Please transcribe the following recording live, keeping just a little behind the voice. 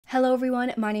Hello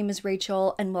everyone, my name is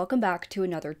Rachel and welcome back to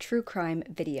another true crime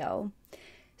video.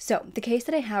 So the case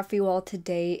that I have for you all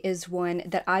today is one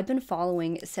that I've been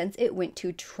following since it went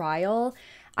to trial.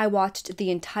 I watched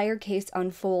the entire case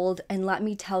unfold and let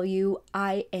me tell you,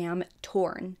 I am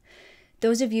torn.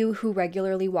 Those of you who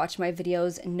regularly watch my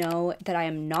videos know that I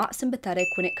am not sympathetic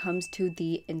when it comes to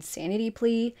the insanity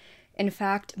plea. In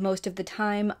fact, most of the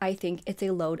time, I think it's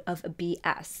a load of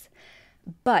BS.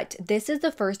 But this is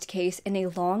the first case in a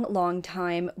long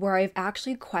time where I've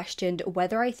actually questioned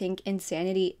whether I think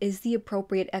insanity is the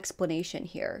appropriate explanation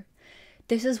here.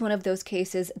 This is one of those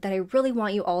cases that I really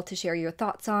want you all to share your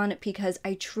thoughts on because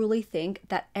I truly think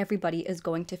that everybody is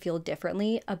going to feel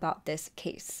differently about this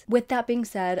case. With that being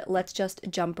said, let's just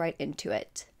jump right into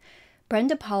it.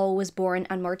 Brenda Powell was born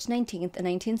on March 19th,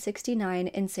 1969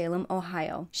 in Salem,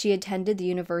 Ohio. She attended the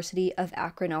University of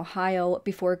Akron, Ohio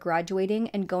before graduating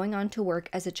and going on to work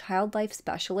as a child life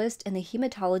specialist in the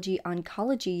hematology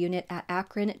oncology unit at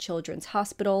Akron Children's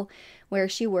Hospital, where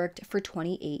she worked for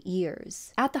 28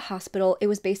 years. At the hospital, it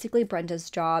was basically Brenda's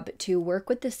job to work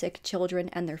with the sick children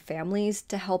and their families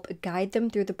to help guide them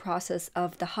through the process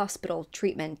of the hospital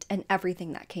treatment and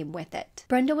everything that came with it.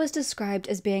 Brenda was described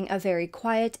as being a very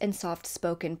quiet and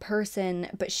soft-spoken person,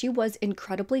 but she was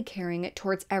incredibly caring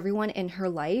towards everyone in her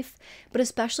life, but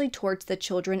especially towards the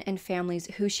children and families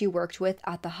who she worked with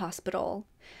at the hospital.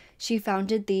 She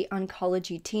founded the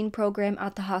oncology teen program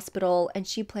at the hospital, and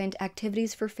she planned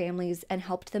activities for families and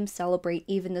helped them celebrate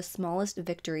even the smallest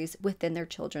victories within their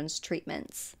children's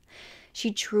treatments.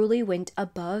 She truly went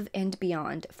above and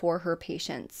beyond for her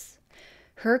patients.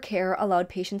 Her care allowed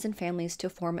patients and families to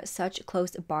form such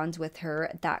close bonds with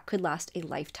her that could last a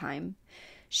lifetime.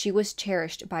 She was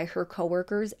cherished by her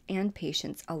coworkers and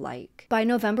patients alike. By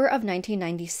November of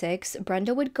 1996,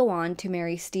 Brenda would go on to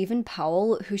marry Stephen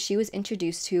Powell, who she was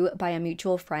introduced to by a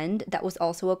mutual friend that was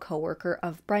also a coworker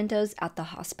of Brenda's at the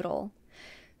hospital.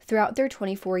 Throughout their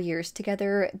 24 years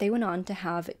together, they went on to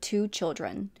have 2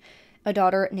 children, a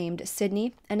daughter named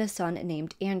Sydney and a son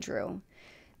named Andrew.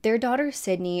 Their daughter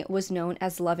Sydney was known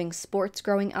as loving sports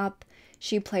growing up.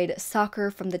 She played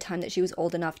soccer from the time that she was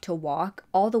old enough to walk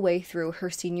all the way through her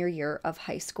senior year of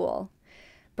high school.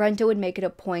 Brenda would make it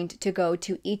a point to go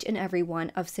to each and every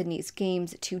one of Sydney's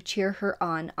games to cheer her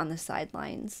on the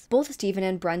sidelines. Both Stephen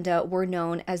and Brenda were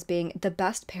known as being the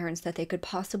best parents that they could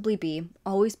possibly be,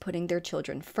 always putting their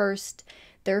children first.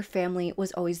 Their family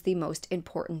was always the most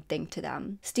important thing to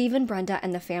them. Stephen, Brenda,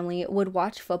 and the family would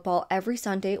watch football every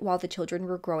Sunday while the children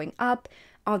were growing up,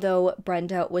 although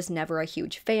Brenda was never a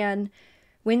huge fan.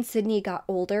 When Sydney got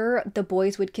older, the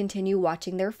boys would continue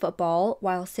watching their football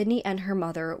while Sydney and her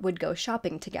mother would go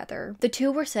shopping together. The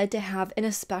two were said to have an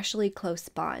especially close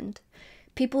bond.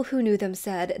 People who knew them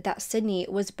said that Sydney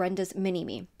was Brenda's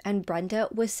mini-me, and Brenda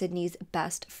was Sydney's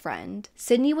best friend.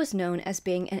 Sydney was known as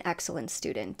being an excellent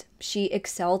student. She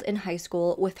excelled in high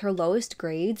school with her lowest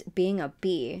grades being a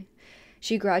B.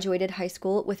 She graduated high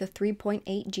school with a 3.8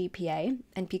 GPA,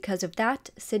 and because of that,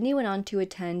 Sydney went on to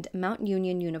attend Mount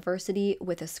Union University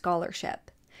with a scholarship.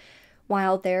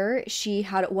 While there, she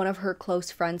had one of her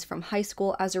close friends from high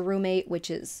school as a roommate,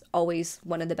 which is always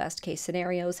one of the best case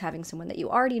scenarios, having someone that you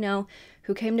already know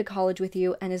who came to college with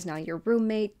you and is now your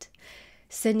roommate.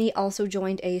 Sydney also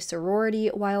joined a sorority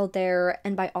while there,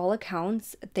 and by all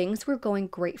accounts, things were going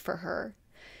great for her.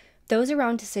 Those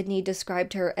around Sydney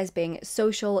described her as being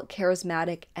social,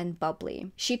 charismatic, and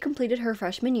bubbly. She completed her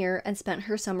freshman year and spent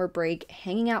her summer break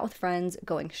hanging out with friends,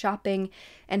 going shopping,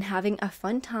 and having a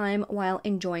fun time while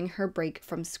enjoying her break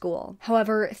from school.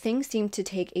 However, things seemed to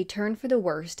take a turn for the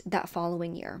worst that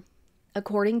following year.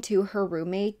 According to her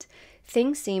roommate,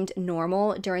 things seemed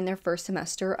normal during their first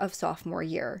semester of sophomore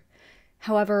year.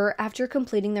 However, after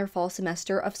completing their fall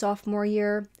semester of sophomore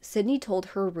year, Sydney told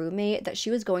her roommate that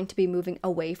she was going to be moving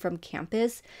away from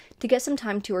campus to get some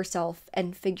time to herself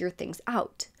and figure things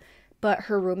out. But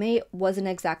her roommate wasn't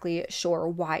exactly sure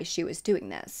why she was doing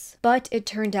this. But it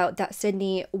turned out that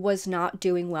Sydney was not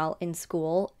doing well in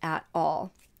school at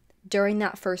all. During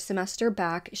that first semester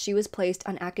back, she was placed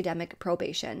on academic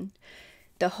probation.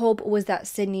 The hope was that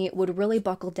Sydney would really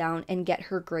buckle down and get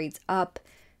her grades up,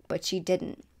 but she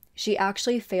didn't. She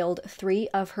actually failed 3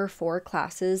 of her 4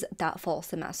 classes that fall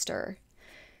semester.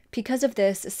 Because of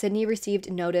this, Sydney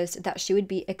received notice that she would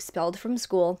be expelled from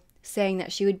school, saying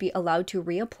that she would be allowed to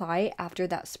reapply after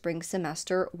that spring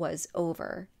semester was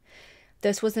over.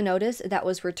 This was a notice that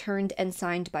was returned and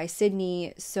signed by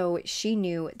Sydney, so she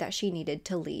knew that she needed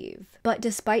to leave. But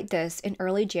despite this, in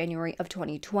early January of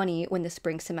 2020, when the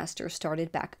spring semester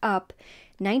started back up,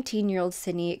 19-year-old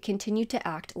Sydney continued to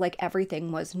act like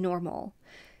everything was normal.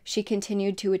 She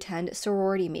continued to attend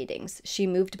sorority meetings. She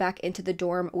moved back into the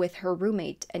dorm with her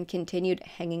roommate and continued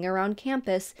hanging around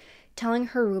campus, telling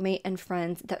her roommate and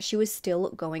friends that she was still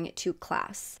going to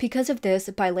class. Because of this,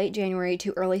 by late January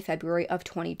to early February of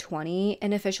 2020,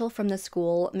 an official from the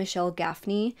school, Michelle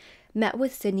Gaffney, met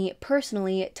with Sydney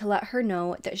personally to let her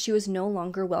know that she was no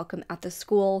longer welcome at the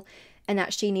school and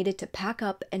that she needed to pack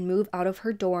up and move out of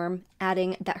her dorm,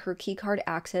 adding that her keycard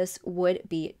access would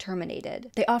be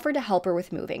terminated. They offered to help her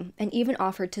with moving and even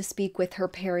offered to speak with her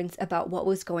parents about what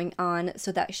was going on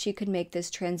so that she could make this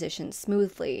transition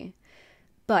smoothly.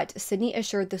 But Sydney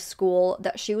assured the school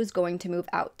that she was going to move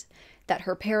out, that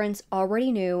her parents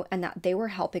already knew and that they were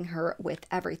helping her with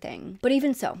everything. But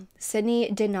even so,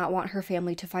 Sydney did not want her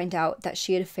family to find out that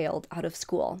she had failed out of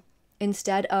school.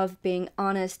 Instead of being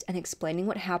honest and explaining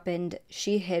what happened,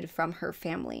 she hid from her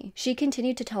family. She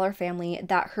continued to tell her family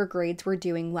that her grades were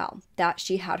doing well, that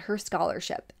she had her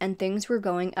scholarship, and things were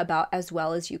going about as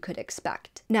well as you could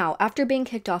expect. Now, after being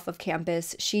kicked off of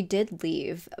campus, she did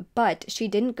leave, but she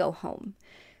didn't go home.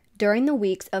 During the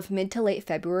weeks of mid to late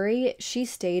February, she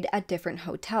stayed at different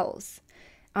hotels.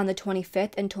 On the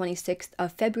 25th and 26th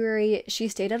of February, she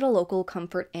stayed at a local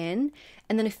Comfort Inn,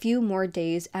 and then a few more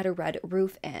days at a Red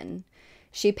Roof Inn.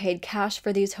 She paid cash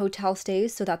for these hotel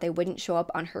stays so that they wouldn't show up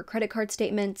on her credit card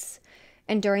statements.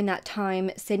 And during that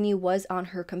time, Sydney was on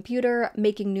her computer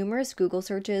making numerous Google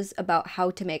searches about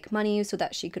how to make money so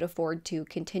that she could afford to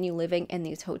continue living in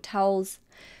these hotels.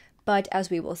 But as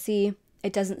we will see,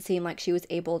 it doesn't seem like she was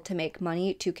able to make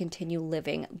money to continue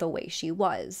living the way she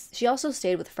was. She also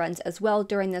stayed with friends as well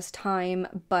during this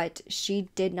time, but she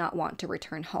did not want to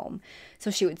return home.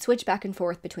 So she would switch back and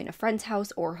forth between a friend's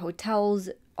house or hotels,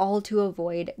 all to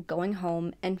avoid going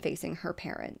home and facing her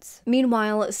parents.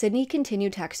 Meanwhile, Sydney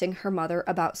continued texting her mother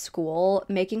about school,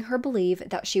 making her believe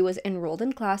that she was enrolled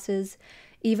in classes,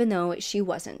 even though she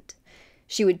wasn't.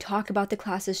 She would talk about the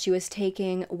classes she was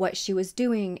taking, what she was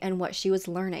doing, and what she was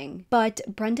learning. But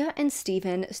Brenda and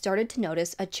Steven started to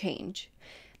notice a change.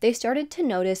 They started to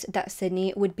notice that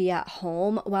Sydney would be at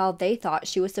home while they thought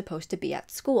she was supposed to be at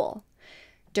school.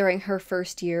 During her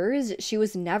first years, she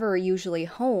was never usually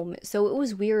home, so it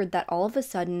was weird that all of a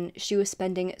sudden she was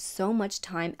spending so much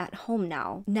time at home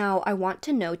now. Now, I want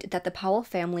to note that the Powell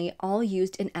family all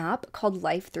used an app called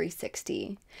Life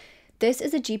 360. This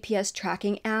is a GPS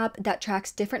tracking app that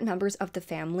tracks different members of the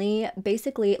family,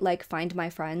 basically like Find My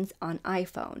Friends on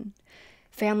iPhone.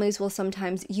 Families will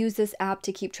sometimes use this app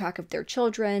to keep track of their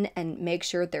children and make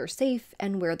sure they're safe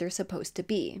and where they're supposed to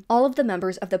be. All of the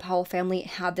members of the Powell family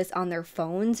had this on their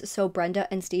phones, so Brenda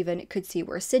and Steven could see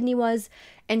where Sydney was,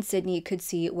 and Sydney could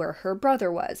see where her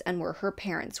brother was and where her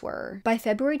parents were. By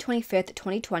February 25th,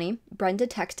 2020, Brenda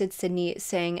texted Sydney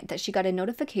saying that she got a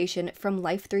notification from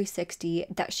Life 360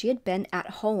 that she had been at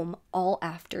home all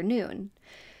afternoon.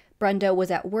 Brenda was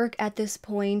at work at this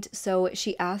point, so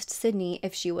she asked Sydney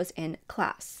if she was in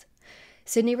class.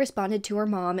 Sydney responded to her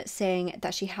mom saying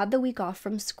that she had the week off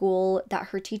from school, that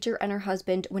her teacher and her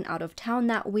husband went out of town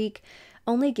that week,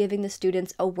 only giving the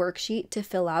students a worksheet to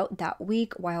fill out that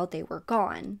week while they were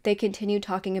gone. They continued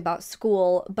talking about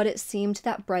school, but it seemed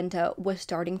that Brenda was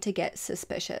starting to get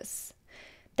suspicious.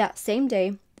 That same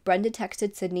day, Brenda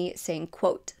texted Sydney saying,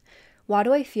 quote, "Why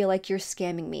do I feel like you're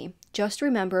scamming me? Just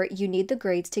remember, you need the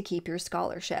grades to keep your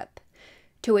scholarship."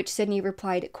 To which Sydney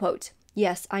replied, quote,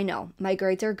 "Yes, I know. My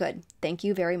grades are good. Thank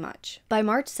you very much." By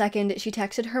March 2nd, she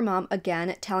texted her mom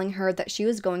again, telling her that she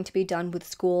was going to be done with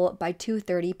school by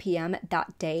 2:30 p.m.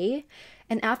 that day,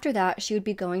 and after that, she would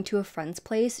be going to a friend's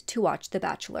place to watch The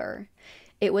Bachelor.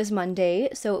 It was Monday,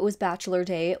 so it was Bachelor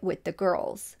Day with the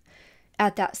girls.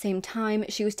 At that same time,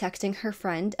 she was texting her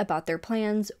friend about their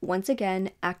plans, once again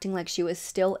acting like she was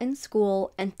still in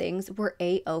school and things were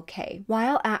a-okay.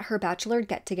 While at her bachelor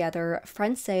get-together,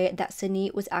 friends say that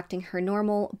Sydney was acting her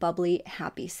normal, bubbly,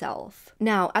 happy self.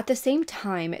 Now, at the same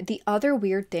time, the other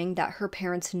weird thing that her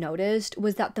parents noticed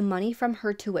was that the money from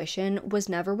her tuition was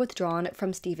never withdrawn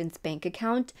from Steven's bank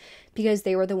account because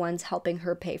they were the ones helping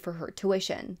her pay for her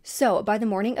tuition. So, by the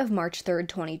morning of March 3rd,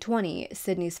 2020,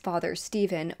 Sydney's father,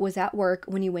 Steven, was at work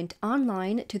when he went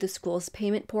online to the school's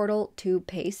payment portal to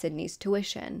pay Sydney's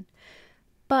tuition.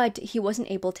 But he wasn't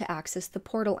able to access the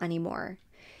portal anymore.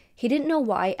 He didn't know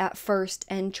why at first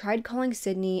and tried calling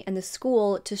Sydney and the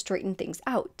school to straighten things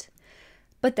out.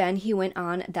 But then he went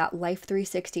on that Life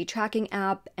 360 tracking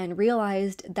app and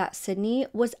realized that Sydney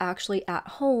was actually at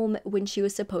home when she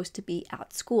was supposed to be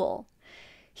at school.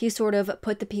 He sort of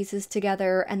put the pieces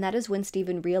together, and that is when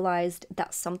Steven realized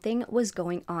that something was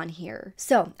going on here.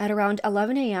 So, at around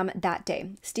 11 a.m. that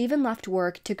day, Steven left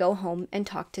work to go home and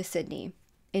talk to Sydney.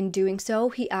 In doing so,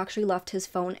 he actually left his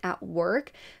phone at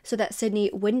work so that Sydney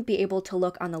wouldn't be able to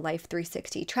look on the Life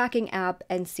 360 tracking app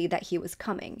and see that he was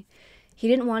coming. He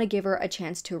didn't want to give her a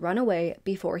chance to run away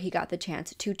before he got the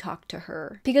chance to talk to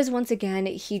her. Because once again,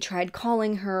 he tried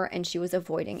calling her and she was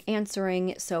avoiding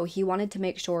answering, so he wanted to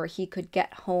make sure he could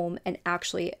get home and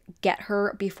actually get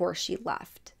her before she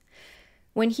left.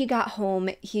 When he got home,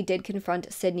 he did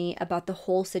confront Sydney about the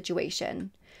whole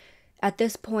situation. At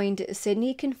this point,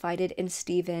 Sydney confided in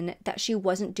Steven that she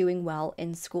wasn't doing well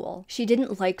in school. She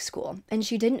didn't like school, and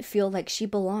she didn't feel like she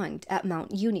belonged at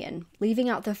Mount Union, leaving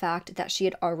out the fact that she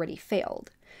had already failed.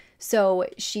 So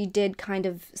she did kind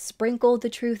of sprinkle the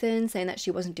truth in, saying that she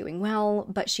wasn't doing well,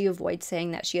 but she avoids saying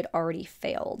that she had already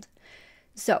failed.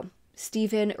 So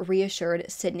Steven reassured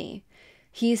Sydney.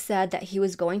 He said that he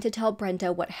was going to tell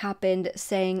Brenda what happened,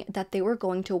 saying that they were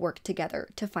going to work together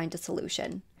to find a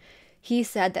solution. He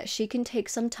said that she can take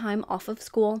some time off of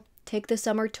school, take the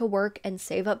summer to work, and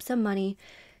save up some money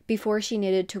before she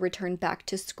needed to return back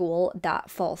to school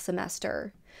that fall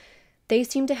semester. They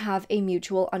seemed to have a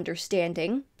mutual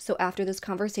understanding, so after this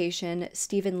conversation,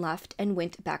 Steven left and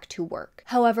went back to work.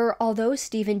 However, although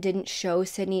Steven didn't show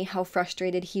Sydney how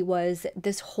frustrated he was,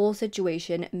 this whole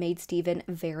situation made Steven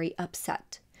very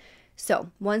upset.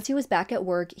 So, once he was back at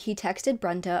work, he texted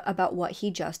Brenda about what he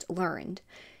just learned.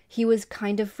 He was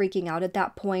kind of freaking out at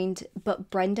that point, but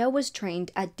Brenda was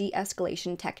trained at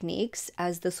de-escalation techniques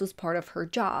as this was part of her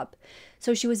job,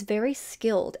 so she was very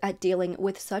skilled at dealing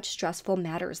with such stressful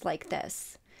matters like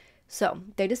this. So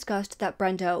they discussed that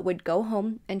Brenda would go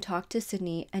home and talk to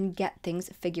Sydney and get things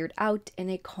figured out in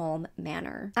a calm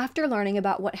manner. After learning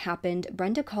about what happened,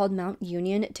 Brenda called Mount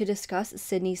Union to discuss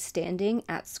Sydney's standing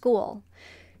at school.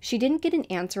 She didn't get an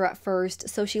answer at first,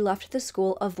 so she left the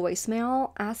school a voicemail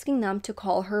asking them to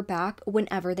call her back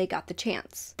whenever they got the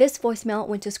chance. This voicemail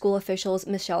went to school officials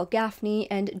Michelle Gaffney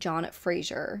and John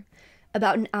Fraser.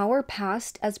 About an hour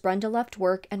passed as Brenda left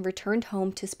work and returned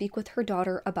home to speak with her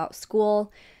daughter about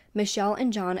school. Michelle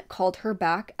and John called her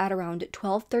back at around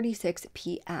 12:36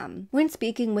 p.m. When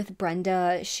speaking with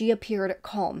Brenda, she appeared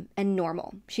calm and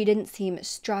normal. She didn't seem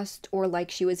stressed or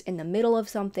like she was in the middle of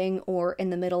something or in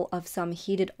the middle of some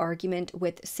heated argument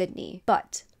with Sydney.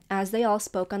 But as they all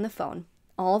spoke on the phone,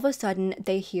 all of a sudden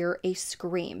they hear a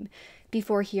scream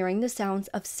before hearing the sounds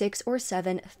of 6 or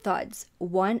 7 thuds,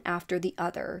 one after the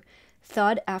other.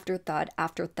 Thud after thud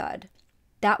after thud.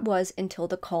 That was until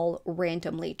the call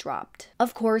randomly dropped.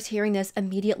 Of course, hearing this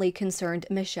immediately concerned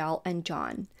Michelle and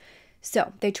John.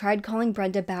 So they tried calling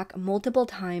Brenda back multiple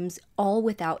times, all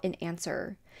without an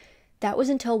answer. That was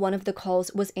until one of the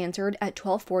calls was answered at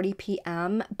 12:40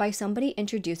 p.m. by somebody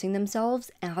introducing themselves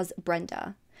as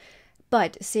Brenda.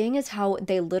 But seeing as how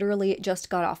they literally just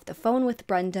got off the phone with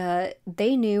Brenda,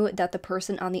 they knew that the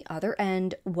person on the other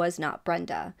end was not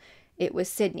Brenda. It was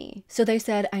Sydney. So they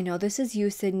said, "I know this is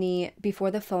you, Sydney," before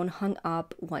the phone hung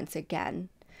up once again.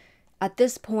 At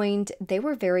this point, they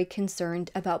were very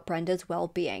concerned about Brenda's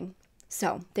well-being.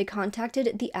 So they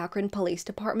contacted the Akron Police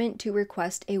Department to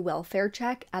request a welfare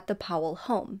check at the Powell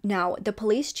home. Now, the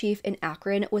police chief in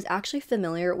Akron was actually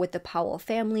familiar with the Powell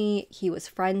family. He was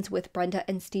friends with Brenda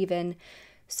and Steven.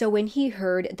 So when he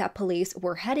heard that police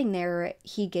were heading there,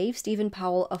 he gave Steven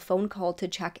Powell a phone call to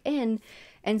check in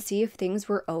and see if things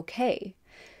were okay.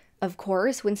 Of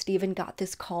course, when Steven got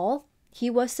this call, he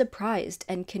was surprised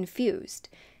and confused.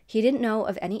 He didn't know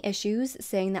of any issues,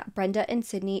 saying that Brenda and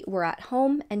Sydney were at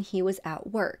home and he was at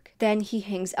work. Then he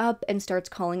hangs up and starts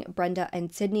calling Brenda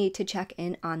and Sydney to check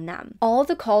in on them. All of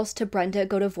the calls to Brenda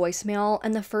go to voicemail,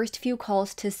 and the first few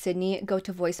calls to Sydney go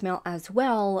to voicemail as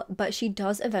well, but she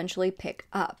does eventually pick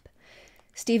up.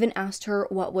 Steven asked her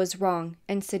what was wrong,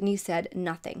 and Sydney said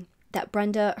nothing, that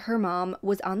Brenda, her mom,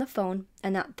 was on the phone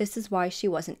and that this is why she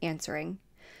wasn't answering.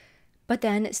 But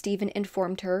then Steven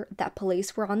informed her that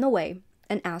police were on the way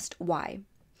and asked why.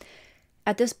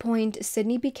 At this point,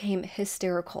 Sydney became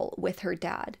hysterical with her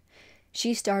dad.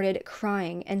 She started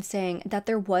crying and saying that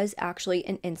there was actually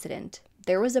an incident.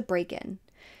 There was a break-in.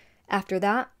 After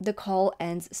that, the call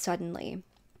ends suddenly.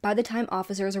 By the time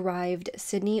officers arrived,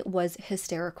 Sydney was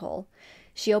hysterical.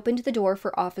 She opened the door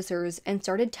for officers and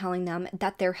started telling them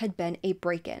that there had been a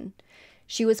break-in.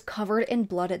 She was covered in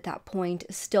blood at that point,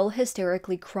 still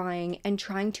hysterically crying and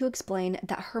trying to explain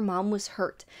that her mom was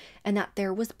hurt and that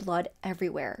there was blood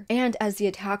everywhere. And as the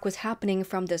attack was happening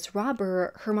from this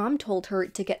robber, her mom told her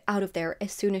to get out of there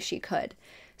as soon as she could.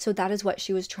 So that is what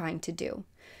she was trying to do.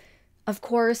 Of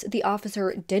course, the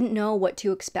officer didn't know what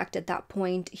to expect at that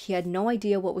point. He had no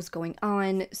idea what was going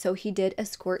on, so he did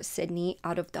escort Sydney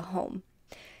out of the home.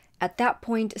 At that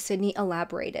point, Sydney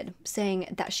elaborated,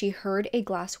 saying that she heard a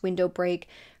glass window break.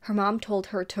 Her mom told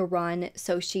her to run,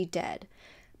 so she did.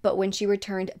 But when she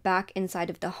returned back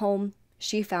inside of the home,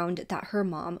 she found that her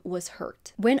mom was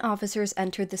hurt. When officers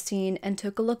entered the scene and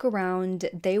took a look around,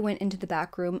 they went into the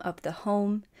back room of the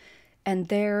home, and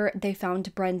there they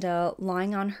found Brenda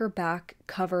lying on her back,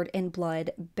 covered in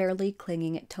blood, barely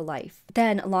clinging to life.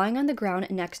 Then, lying on the ground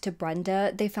next to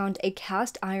Brenda, they found a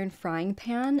cast iron frying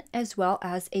pan as well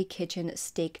as a kitchen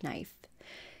steak knife.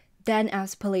 Then,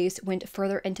 as police went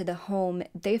further into the home,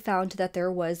 they found that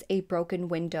there was a broken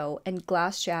window and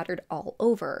glass shattered all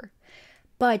over.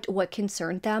 But what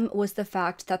concerned them was the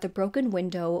fact that the broken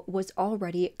window was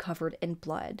already covered in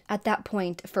blood. At that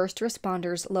point, first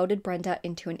responders loaded Brenda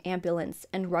into an ambulance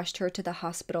and rushed her to the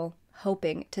hospital,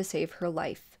 hoping to save her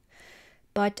life.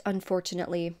 But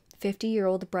unfortunately,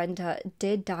 50-year-old Brenda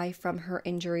did die from her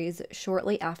injuries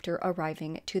shortly after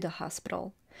arriving to the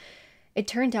hospital. It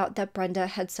turned out that Brenda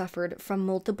had suffered from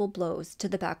multiple blows to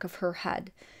the back of her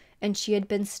head, and she had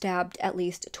been stabbed at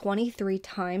least 23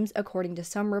 times according to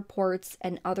some reports,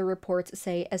 and other reports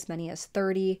say as many as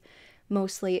 30,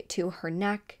 mostly to her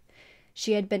neck.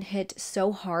 She had been hit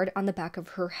so hard on the back of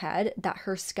her head that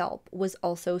her scalp was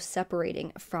also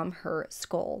separating from her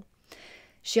skull.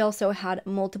 She also had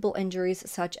multiple injuries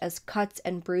such as cuts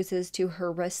and bruises to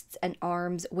her wrists and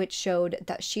arms, which showed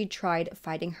that she tried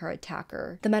fighting her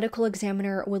attacker. The medical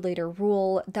examiner would later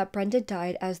rule that Brenda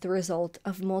died as the result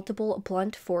of multiple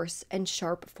blunt force and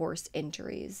sharp force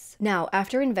injuries. Now,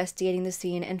 after investigating the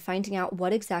scene and finding out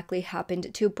what exactly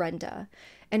happened to Brenda,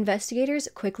 investigators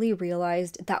quickly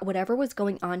realized that whatever was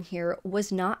going on here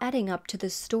was not adding up to the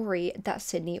story that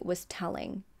Sydney was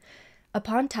telling.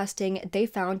 Upon testing, they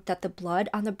found that the blood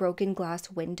on the broken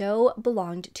glass window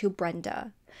belonged to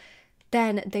Brenda.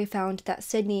 Then they found that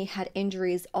Sydney had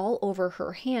injuries all over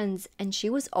her hands, and she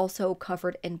was also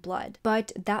covered in blood.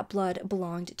 But that blood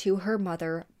belonged to her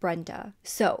mother, Brenda.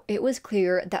 So it was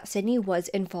clear that Sydney was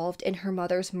involved in her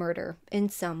mother's murder in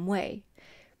some way.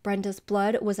 Brenda's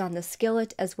blood was on the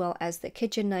skillet as well as the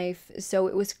kitchen knife, so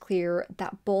it was clear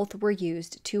that both were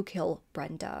used to kill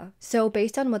Brenda. So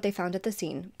based on what they found at the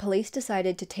scene, police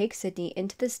decided to take Sydney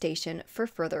into the station for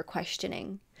further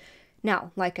questioning.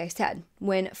 Now, like I said,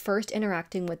 when first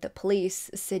interacting with the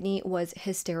police, Sydney was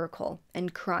hysterical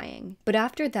and crying. But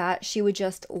after that, she would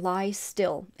just lie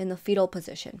still in the fetal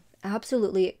position,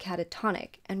 absolutely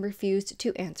catatonic, and refused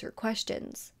to answer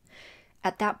questions.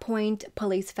 At that point,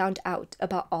 police found out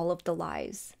about all of the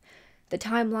lies. The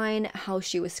timeline, how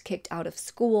she was kicked out of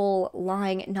school,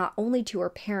 lying not only to her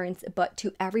parents, but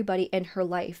to everybody in her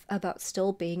life about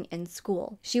still being in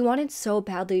school. She wanted so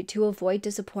badly to avoid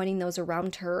disappointing those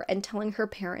around her and telling her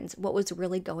parents what was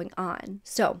really going on.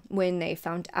 So, when they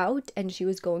found out and she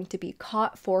was going to be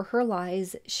caught for her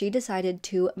lies, she decided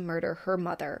to murder her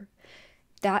mother.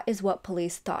 That is what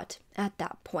police thought at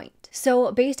that point.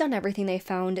 So, based on everything they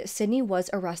found, Sydney was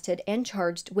arrested and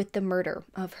charged with the murder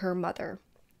of her mother.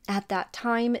 At that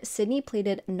time, Sydney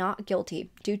pleaded not guilty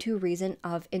due to reason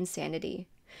of insanity.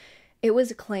 It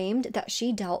was claimed that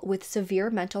she dealt with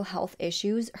severe mental health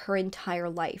issues her entire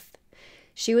life.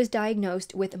 She was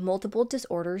diagnosed with multiple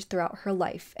disorders throughout her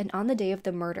life, and on the day of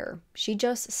the murder, she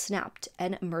just snapped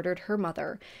and murdered her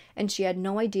mother, and she had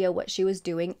no idea what she was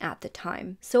doing at the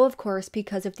time. So, of course,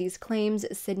 because of these claims,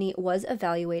 Sydney was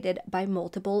evaluated by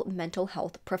multiple mental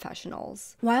health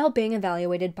professionals. While being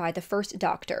evaluated by the first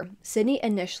doctor, Sydney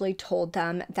initially told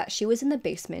them that she was in the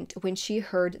basement when she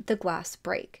heard the glass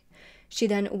break. She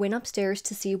then went upstairs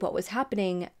to see what was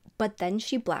happening, but then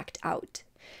she blacked out.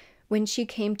 When she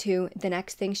came to, the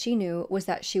next thing she knew was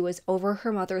that she was over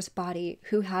her mother's body,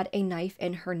 who had a knife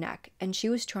in her neck, and she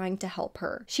was trying to help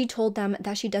her. She told them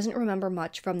that she doesn't remember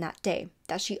much from that day,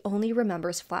 that she only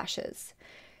remembers flashes.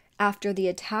 After the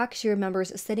attack, she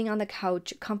remembers sitting on the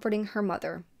couch, comforting her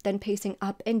mother, then pacing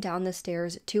up and down the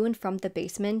stairs to and from the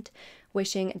basement,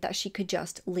 wishing that she could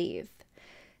just leave.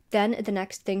 Then the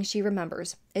next thing she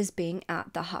remembers is being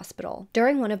at the hospital.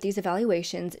 During one of these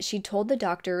evaluations, she told the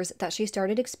doctors that she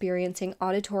started experiencing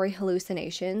auditory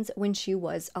hallucinations when she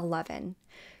was 11.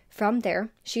 From there,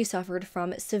 she suffered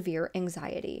from severe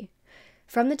anxiety.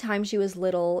 From the time she was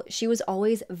little, she was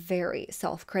always very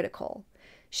self-critical.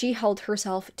 She held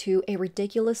herself to a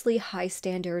ridiculously high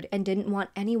standard and didn't want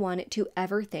anyone to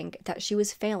ever think that she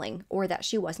was failing or that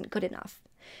she wasn't good enough.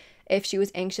 If she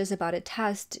was anxious about a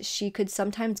test, she could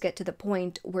sometimes get to the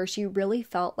point where she really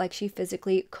felt like she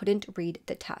physically couldn't read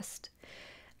the test.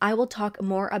 I will talk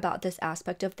more about this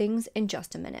aspect of things in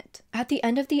just a minute. At the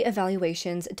end of the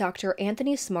evaluations, Dr.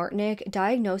 Anthony Smartnick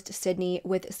diagnosed Sydney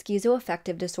with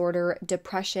schizoaffective disorder,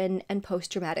 depression, and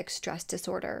post-traumatic stress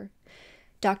disorder.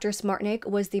 Dr. Smartnick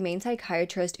was the main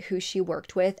psychiatrist who she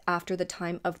worked with after the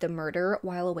time of the murder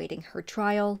while awaiting her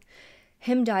trial.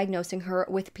 Him diagnosing her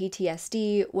with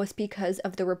PTSD was because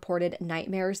of the reported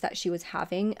nightmares that she was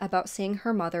having about seeing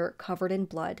her mother covered in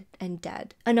blood and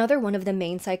dead. Another one of the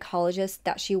main psychologists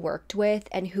that she worked with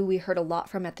and who we heard a lot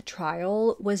from at the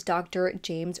trial was Dr.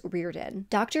 James Reardon.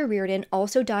 Dr. Reardon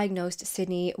also diagnosed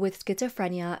Sydney with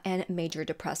schizophrenia and major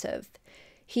depressive.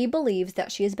 He believes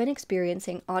that she has been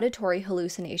experiencing auditory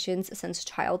hallucinations since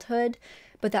childhood,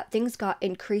 but that things got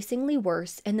increasingly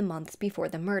worse in the months before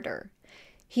the murder.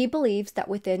 He believes that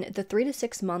within the 3 to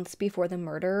 6 months before the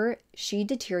murder, she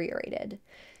deteriorated.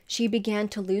 She began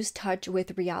to lose touch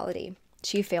with reality.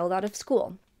 She failed out of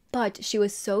school. But she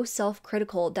was so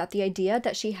self-critical that the idea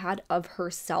that she had of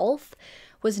herself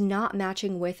was not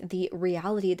matching with the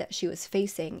reality that she was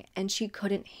facing, and she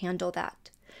couldn't handle that.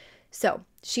 So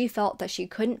she felt that she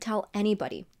couldn't tell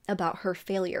anybody about her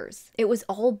failures. It was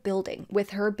all building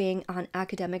with her being on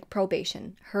academic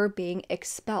probation, her being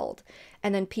expelled,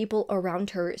 and then people around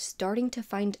her starting to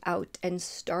find out and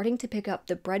starting to pick up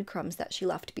the breadcrumbs that she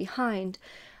left behind,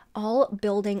 all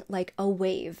building like a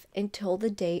wave until the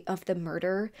day of the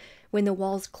murder, when the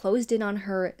walls closed in on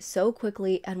her so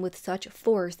quickly and with such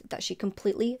force that she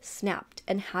completely snapped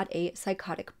and had a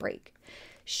psychotic break.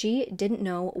 She didn't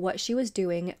know what she was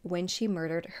doing when she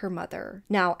murdered her mother.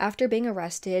 Now, after being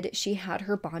arrested, she had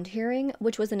her bond hearing,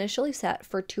 which was initially set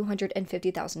for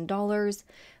 $250,000,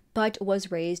 but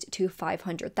was raised to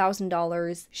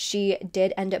 $500,000. She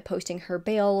did end up posting her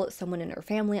bail. Someone in her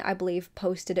family, I believe,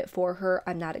 posted it for her.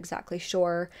 I'm not exactly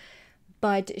sure.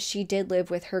 But she did live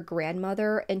with her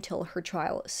grandmother until her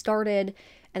trial started.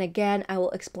 And again, I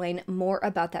will explain more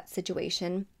about that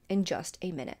situation in just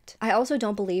a minute. I also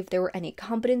don't believe there were any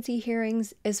competency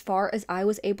hearings. As far as I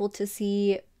was able to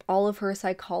see, all of her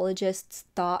psychologists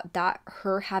thought that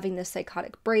her having this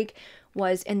psychotic break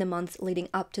was in the months leading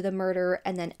up to the murder,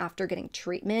 and then after getting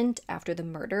treatment after the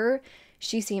murder,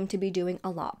 she seemed to be doing a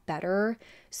lot better.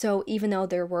 So even though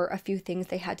there were a few things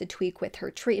they had to tweak with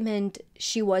her treatment,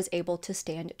 she was able to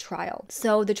stand trial.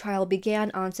 So the trial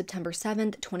began on September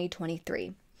 7th,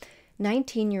 2023.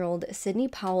 19-year-old Sydney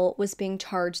Powell was being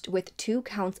charged with 2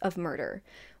 counts of murder.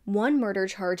 One murder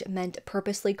charge meant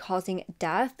purposely causing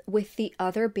death, with the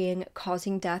other being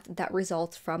causing death that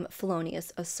results from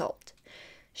felonious assault.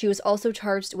 She was also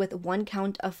charged with 1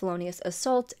 count of felonious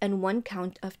assault and 1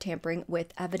 count of tampering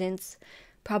with evidence,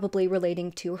 probably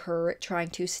relating to her trying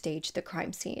to stage the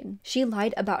crime scene. She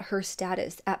lied about her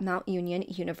status at Mount Union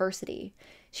University.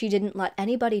 She didn't let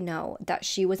anybody know that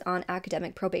she was on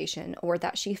academic probation or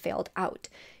that she failed out.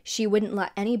 She wouldn't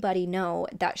let anybody know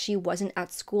that she wasn't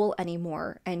at school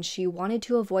anymore, and she wanted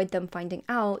to avoid them finding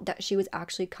out that she was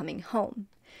actually coming home.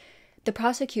 The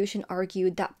prosecution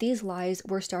argued that these lies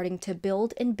were starting to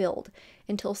build and build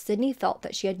until Sydney felt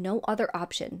that she had no other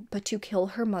option but to kill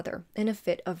her mother in a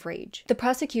fit of rage. The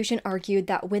prosecution argued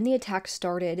that when the attack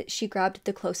started, she grabbed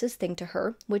the closest thing to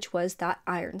her, which was that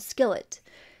iron skillet.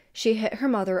 She hit her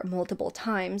mother multiple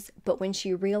times, but when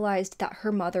she realized that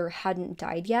her mother hadn't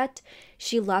died yet,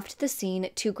 she left the scene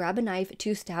to grab a knife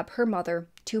to stab her mother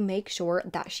to make sure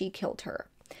that she killed her.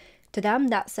 To them,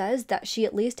 that says that she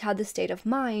at least had the state of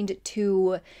mind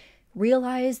to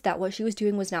realize that what she was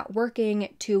doing was not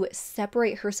working, to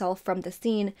separate herself from the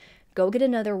scene, go get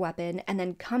another weapon, and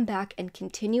then come back and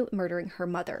continue murdering her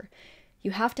mother.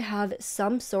 You have to have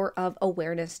some sort of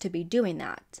awareness to be doing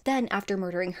that. Then, after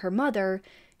murdering her mother,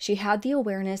 she had the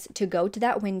awareness to go to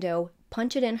that window,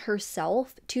 punch it in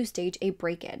herself to stage a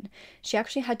break-in. She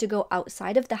actually had to go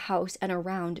outside of the house and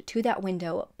around to that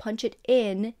window, punch it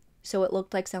in so it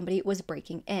looked like somebody was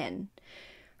breaking in.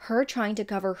 Her trying to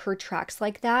cover her tracks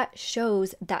like that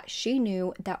shows that she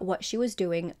knew that what she was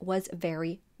doing was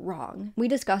very wrong. We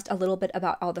discussed a little bit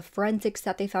about all the forensics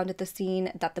that they found at the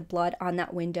scene, that the blood on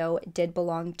that window did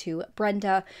belong to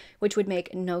Brenda, which would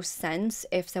make no sense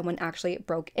if someone actually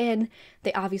broke in.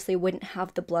 They obviously wouldn't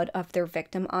have the blood of their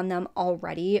victim on them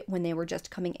already when they were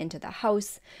just coming into the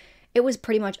house. It was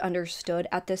pretty much understood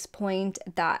at this point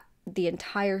that the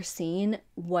entire scene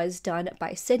was done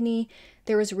by Sydney.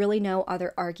 There was really no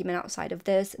other argument outside of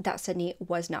this that Sydney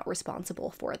was not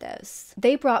responsible for this.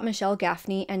 They brought Michelle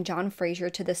Gaffney and John Fraser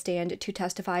to the stand to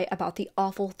testify about the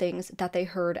awful things that they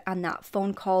heard on that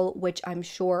phone call, which I'm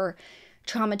sure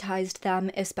traumatized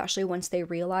them, especially once they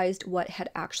realized what had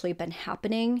actually been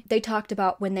happening. They talked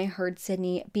about when they heard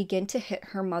Sydney begin to hit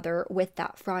her mother with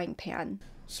that frying pan.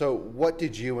 So what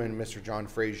did you and Mr. John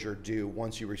Frazier do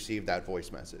once you received that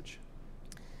voice message?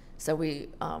 So we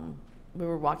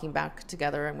were walking back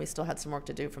together, and we still had some work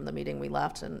to do from the meeting we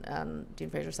left, and Dean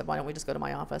Frazier said, why don't we just go to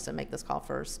my office and make this call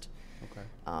first? Okay.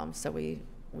 So we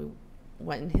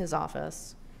went in his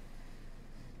office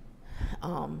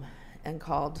and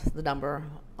called the number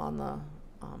on the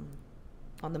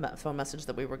phone message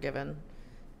that we were given,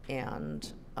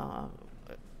 and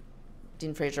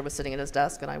Dean Frazier was sitting at his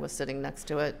desk, and I was sitting next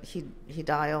to it. He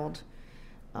dialed,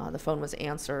 the phone was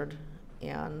answered,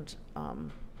 and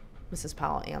Mrs.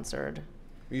 Powell answered.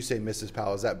 You say Mrs.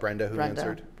 Powell, is that Brenda who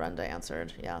answered? Brenda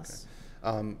answered, yes.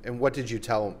 Okay. And what did you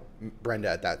tell Brenda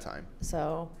at that time?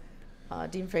 So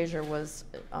Dean Frazier was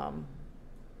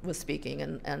speaking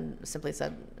and simply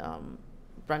said,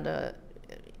 Brenda,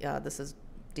 this is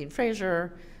Dean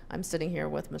Frazier. I'm sitting here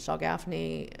with Michelle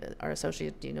Gaffney, our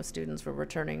associate dean of students. We're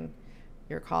returning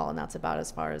your call, and that's about as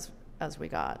far as we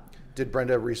got. Did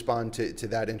Brenda respond to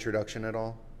that introduction at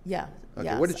all? Yeah. Okay.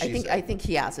 Yes. What did she say? I think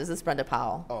he asked, "Is this Brenda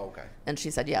Powell?" Oh, okay. And she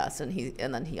said yes, and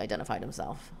then he identified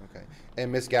himself. Okay.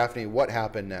 And Miss Gaffney, what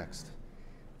happened next?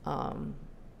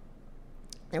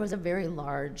 There was a very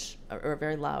large or a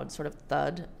very loud sort of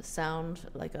thud sound,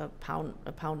 like a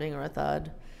pounding or a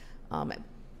thud,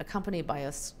 accompanied by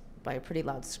a pretty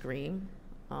loud scream,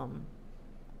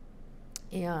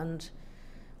 and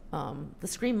the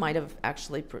scream might have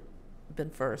actually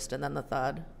been first, and then the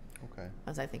thud. Okay.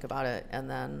 As I think about it, and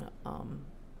then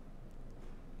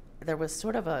there was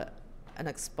sort of an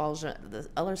expulsion. The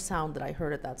other sound that I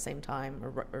heard at that same time,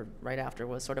 or right after,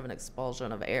 was sort of an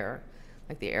expulsion of air,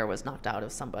 like the air was knocked out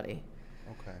of somebody.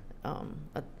 Okay.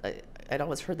 I'd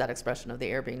always heard that expression of the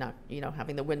air being knocked,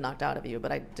 having the wind knocked out of you,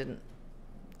 but I didn't.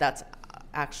 That's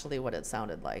actually what it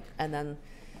sounded like. And then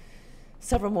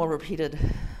several more repeated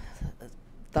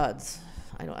thuds.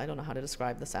 I don't know how to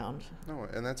describe the sound. No,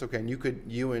 and that's okay. And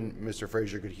you and Mr.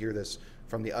 Frazier could hear this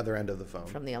from the other end of the phone.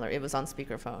 It was on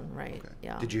speakerphone, right? Okay.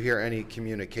 Yeah. Did you hear any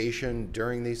communication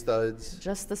during these thuds?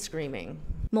 Just the screaming.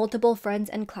 Multiple friends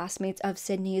and classmates of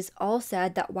Sydney's all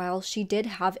said that while she did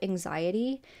have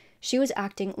anxiety, she was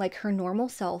acting like her normal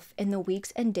self in the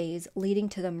weeks and days leading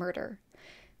to the murder.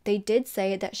 They did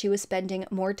say that she was spending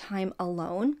more time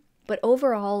alone, but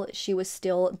overall, she was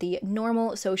still the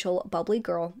normal, social, bubbly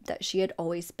girl that she had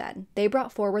always been. They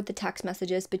brought forward the text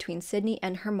messages between Sydney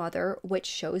and her mother, which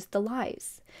shows the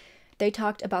lies. They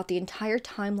talked about the entire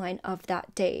timeline of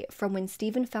that day, from when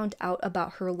Stephen found out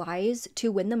about her lies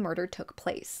to when the murder took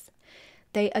place.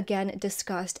 They again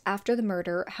discussed after the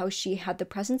murder how she had the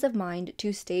presence of mind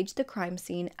to stage the crime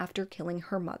scene after killing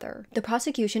her mother. The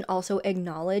prosecution also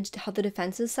acknowledged how the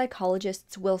defense's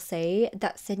psychologists will say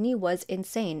that Sydney was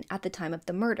insane at the time of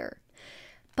the murder.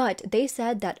 But they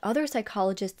said that other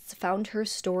psychologists found her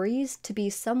stories to be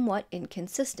somewhat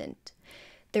inconsistent.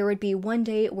 There would be one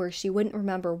day where she wouldn't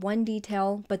remember one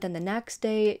detail, but then the next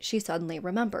day she suddenly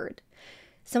remembered.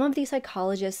 Some of these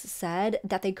psychologists said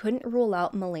that they couldn't rule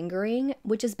out malingering,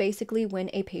 which is basically when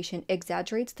a patient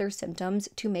exaggerates their symptoms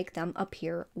to make them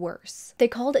appear worse. They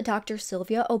called Dr.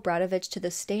 Sylvia Obradovich to the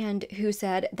stand, who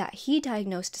said that he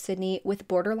diagnosed Sydney with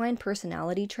borderline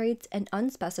personality traits and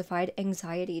unspecified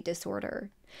anxiety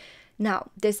disorder.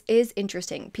 Now, this is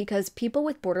interesting because people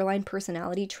with borderline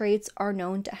personality traits are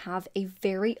known to have a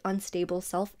very unstable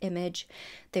self-image.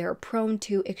 They are prone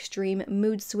to extreme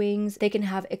mood swings. They can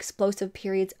have explosive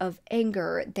periods of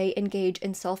anger. They engage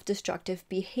in self-destructive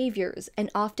behaviors and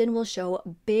often will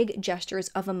show big gestures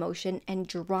of emotion and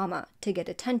drama to get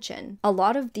attention. A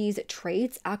lot of these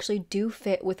traits actually do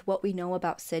fit with what we know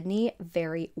about Sydney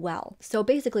very well. So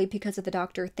basically, because of the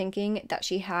doctor thinking that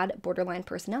she had borderline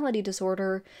personality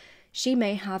disorder, she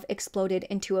may have exploded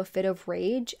into a fit of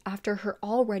rage after her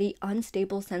already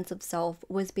unstable sense of self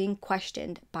was being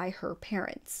questioned by her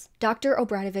parents. Dr.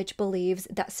 Obradovich believes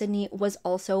that Sydney was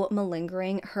also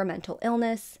malingering her mental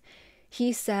illness.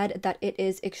 He said that it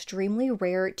is extremely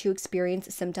rare to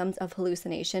experience symptoms of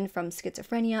hallucination from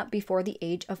schizophrenia before the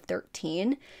age of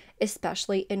 13,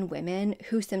 especially in women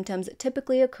whose symptoms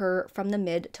typically occur from the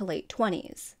mid to late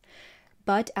 20s.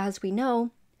 But as we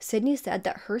know, Sydney said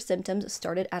that her symptoms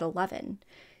started at 11.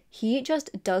 He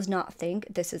just does not think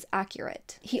this is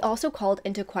accurate. He also called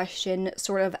into question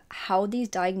sort of how these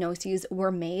diagnoses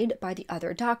were made by the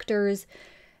other doctors.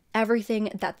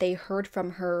 Everything that they heard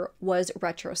from her was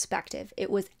retrospective. It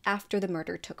was after the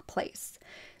murder took place.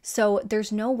 So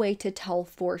there's no way to tell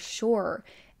for sure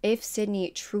if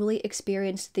Sydney truly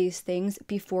experienced these things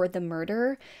before the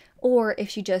murder, or if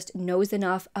she just knows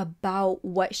enough about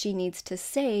what she needs to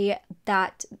say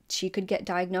that she could get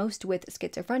diagnosed with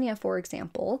schizophrenia, for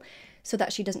example, so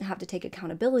that she doesn't have to take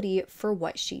accountability for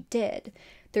what she did.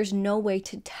 There's no way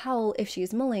to tell if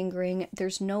she's malingering.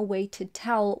 There's no way to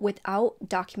tell without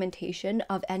documentation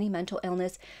of any mental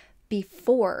illness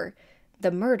before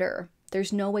the murder.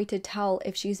 There's no way to tell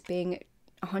if she's being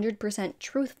 100%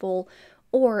 truthful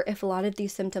or if a lot of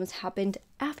these symptoms happened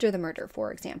after the murder,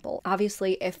 for example.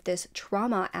 Obviously, if this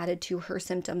trauma added to her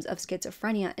symptoms of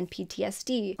schizophrenia and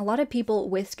PTSD, a lot of people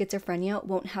with schizophrenia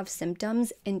won't have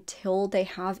symptoms until they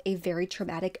have a very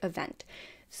traumatic event.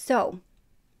 So,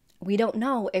 we don't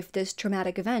know if this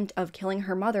traumatic event of killing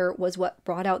her mother was what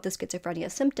brought out the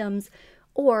schizophrenia symptoms,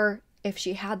 or if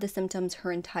she had the symptoms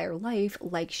her entire life,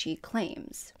 like she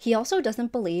claims. He also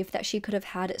doesn't believe that she could have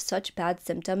had such bad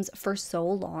symptoms for so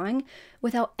long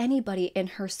without anybody in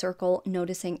her circle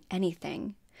noticing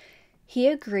anything. He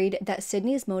agreed that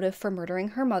Sydney's motive for murdering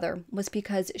her mother was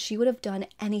because she would have done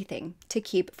anything to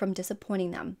keep from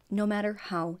disappointing them, no matter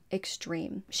how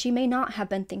extreme. She may not have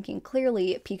been thinking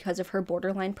clearly because of her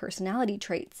borderline personality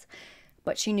traits,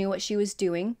 but she knew what she was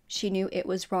doing, she knew it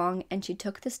was wrong, and she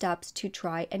took the steps to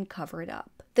try and cover it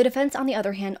up. The defense, on the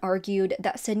other hand, argued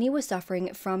that Sydney was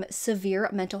suffering from severe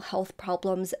mental health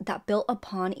problems that built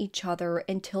upon each other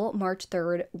until March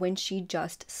 3rd, when she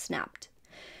just snapped.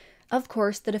 Of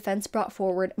course, the defense brought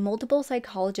forward multiple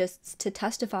psychologists to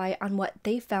testify on what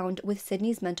they found with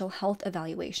Sydney's mental health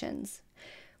evaluations.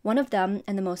 One of them,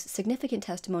 and the most significant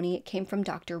testimony, came from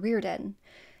Dr. Reardon.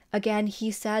 Again,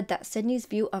 he said that Sydney's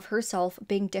view of herself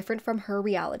being different from her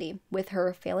reality, with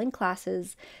her failing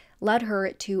classes, led her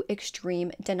to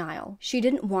extreme denial. She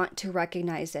didn't want to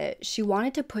recognize it. She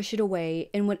wanted to push it away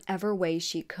in whatever way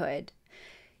she could.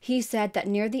 He said that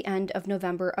near the end of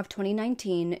November of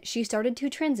 2019, she started to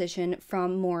transition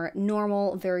from more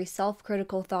normal, very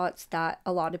self-critical thoughts that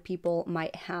a lot of people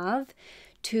might have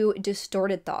to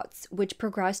distorted thoughts, which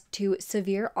progressed to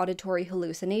severe auditory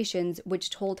hallucinations, which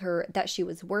told her that she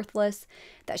was worthless,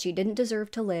 that she didn't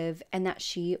deserve to live, and that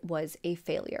she was a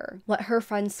failure. What her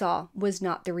friends saw was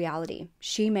not the reality.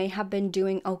 She may have been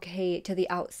doing okay to the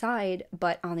outside,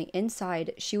 but on the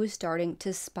inside, she was starting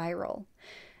to spiral.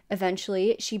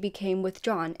 Eventually, she became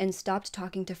withdrawn and stopped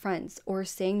talking to friends or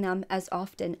seeing them as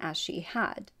often as she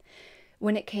had.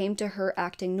 When it came to her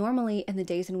acting normally in the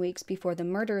days and weeks before the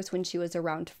murders when she was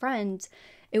around friends,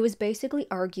 it was basically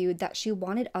argued that she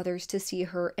wanted others to see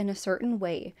her in a certain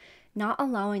way, not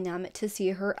allowing them to see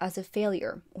her as a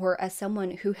failure or as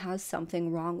someone who has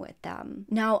something wrong with them.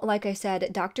 Now, like I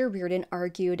said, Dr. Reardon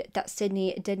argued that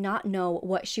Sydney did not know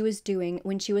what she was doing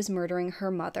when she was murdering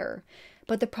her mother,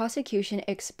 but the prosecution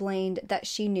explained that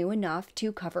she knew enough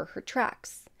to cover her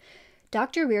tracks.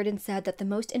 Dr. Reardon said that the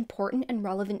most important and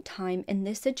relevant time in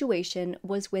this situation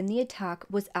was when the attack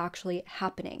was actually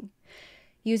happening.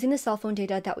 Using the cell phone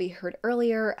data that we heard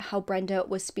earlier, how Brenda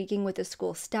was speaking with the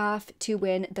school staff to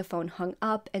when the phone hung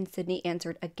up and Sydney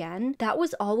answered again, that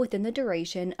was all within the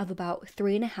duration of about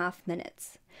 3.5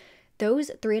 minutes.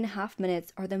 Those 3.5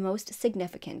 minutes are the most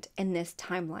significant in this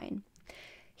timeline.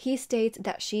 He states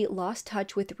that she lost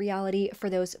touch with reality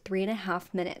for those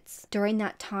 3.5 minutes. During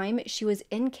that time, she was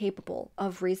incapable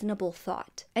of reasonable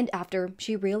thought. And after,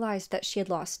 she realized that she had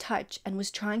lost touch and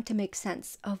was trying to make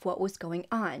sense of what was going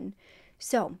on.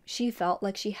 So, she felt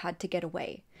like she had to get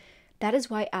away. That is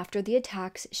why after the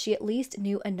attacks, she at least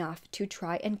knew enough to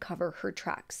try and cover her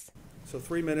tracks. So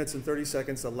 3 minutes and 30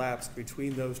 seconds elapsed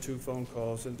between those two phone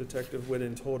calls, and Detective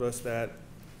Whitten told us that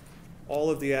all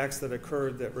of the acts that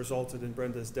occurred that resulted in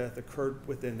Brenda's death occurred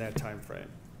within that time frame.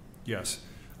 Yes.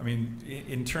 I mean,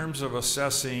 in terms of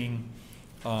assessing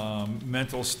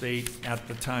mental state at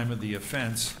the time of the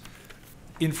offense,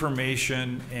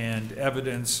 information and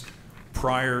evidence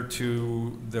prior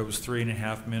to those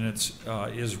 3.5 minutes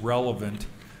is relevant,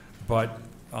 but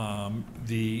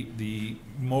the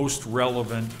most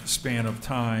relevant span of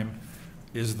time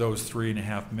is those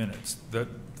 3.5 minutes. That,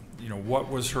 you know, what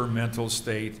was her mental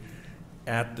state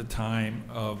at the time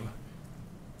of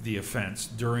the offense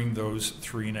during those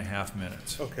 3.5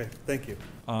 minutes. Okay, thank you.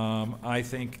 I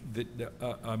think that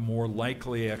a more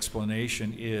likely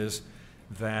explanation is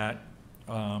that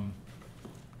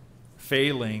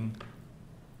failing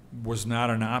was not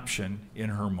an option in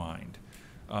her mind.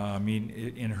 I mean,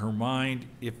 in her mind,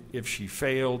 if she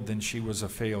failed, then she was a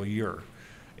failure.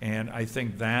 And I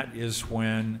think that is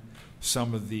when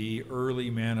some of the early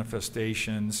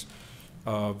manifestations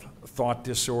of thought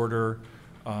disorder,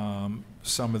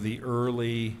 some of the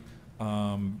early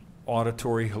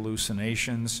auditory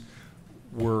hallucinations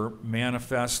were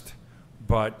manifest,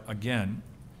 but again,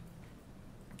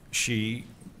 she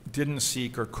didn't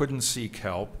seek or couldn't seek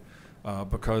help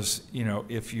because, you know,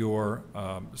 if you're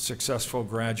a successful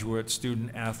graduate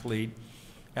student athlete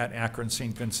at Akron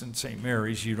St. Vincent St.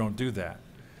 Mary's, you don't do that.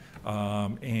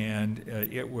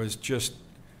 It was just,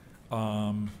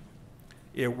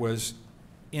 it was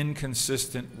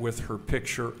inconsistent with her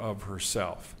picture of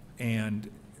herself. And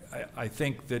I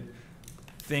think that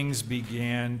things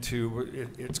began to,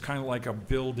 it's kind of like a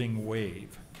building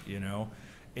wave, you know?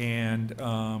 And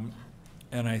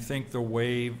I think the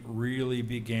wave really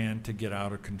began to get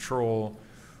out of control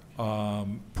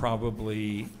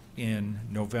probably in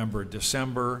November,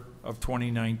 December of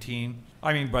 2019.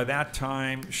 I mean, by that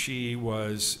time, she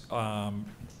was kind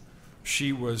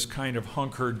of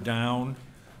hunkered down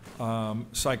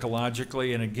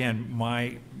psychologically. And again,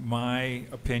 my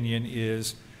opinion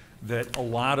is that a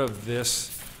lot of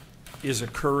this is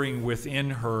occurring within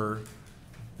her,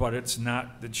 but it's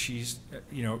not that she's,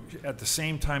 you know, at the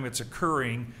same time it's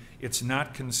occurring, it's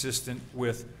not consistent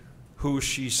with who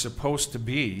she's supposed to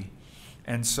be.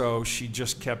 And so she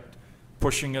just kept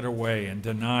pushing it away and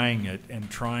denying it and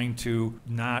trying to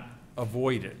not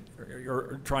avoid it,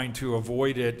 or trying to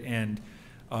avoid it and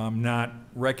not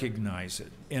recognize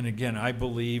it. And again, I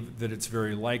believe that it's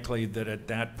very likely that at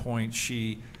that point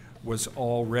she was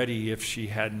already, if she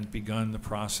hadn't begun the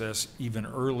process even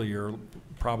earlier,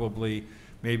 probably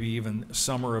maybe even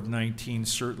summer of 19,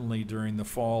 certainly during the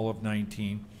fall of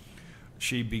 19,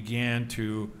 she began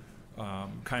to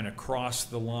kind of cross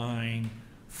the line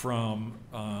from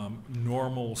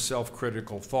normal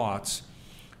self-critical thoughts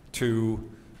to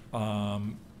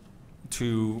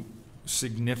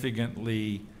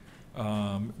significantly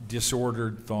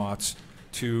disordered thoughts,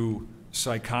 to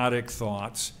psychotic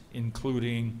thoughts,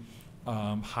 including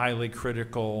highly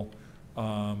critical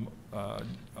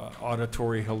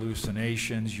auditory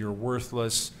hallucinations. You're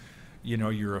worthless, you know,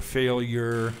 you're a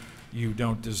failure, you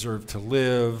don't deserve to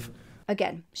live.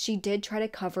 Again, she did try to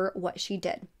cover what she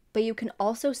did, but you can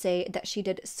also say that she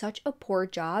did such a poor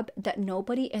job that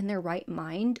nobody in their right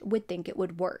mind would think it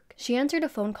would work. She answered a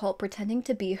phone call pretending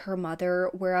to be her mother,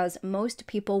 whereas most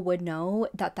people would know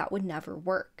that that would never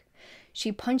work.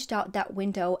 She punched out that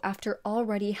window after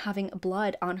already having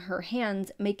blood on her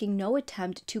hands, making no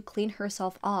attempt to clean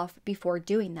herself off before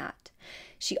doing that.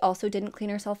 She also didn't clean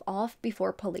herself off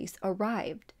before police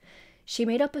arrived. She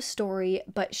made up a story,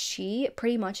 but she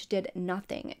pretty much did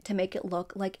nothing to make it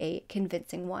look like a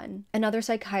convincing one. Another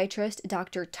psychiatrist,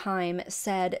 Dr. Time,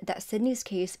 said that Sydney's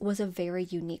case was a very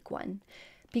unique one,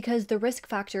 because the risk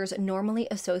factors normally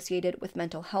associated with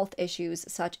mental health issues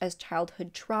such as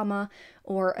childhood trauma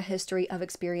or a history of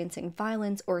experiencing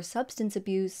violence or substance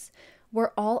abuse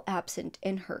were all absent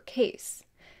in her case.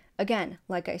 Again,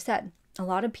 like I said, a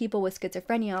lot of people with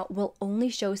schizophrenia will only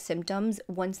show symptoms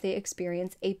once they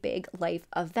experience a big life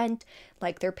event,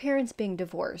 like their parents being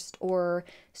divorced or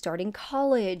starting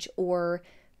college or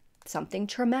something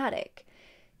traumatic.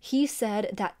 He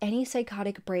said that any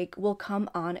psychotic break will come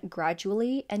on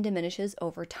gradually and diminishes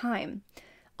over time.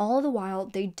 All the while,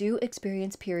 they do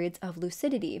experience periods of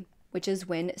lucidity, which is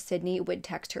when Sydney would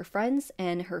text her friends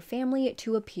and her family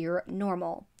to appear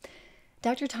normal.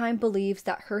 Dr. Time believes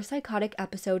that her psychotic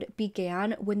episode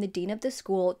began when the dean of the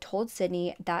school told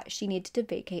Sydney that she needed to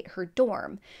vacate her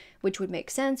dorm, which would make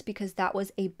sense because that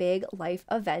was a big life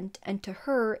event, and to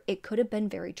her, it could have been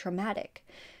very traumatic.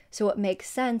 So it makes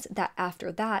sense that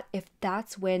after that, if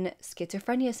that's when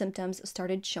schizophrenia symptoms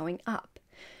started showing up.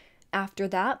 After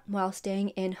that, while staying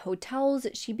in hotels,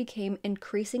 she became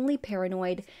increasingly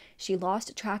paranoid, she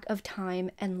lost track of time,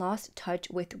 and lost touch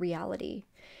with reality.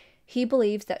 He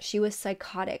believes that she was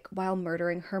psychotic while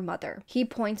murdering her mother. He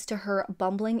points to her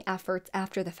bumbling efforts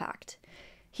after the fact.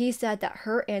 He said that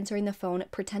her answering the phone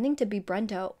pretending to be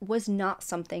Brenda was not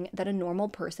something that a normal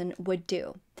person would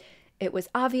do. It was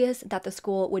obvious that the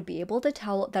school would be able to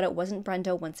tell that it wasn't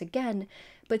Brenda once again,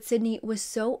 but Sydney was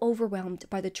so overwhelmed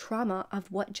by the trauma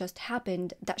of what just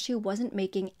happened that she wasn't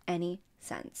making any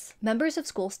sense. Members of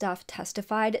school staff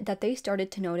testified that they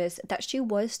started to notice that she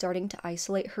was starting to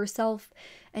isolate herself,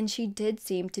 and she did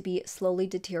seem to be slowly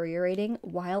deteriorating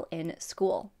while in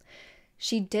school.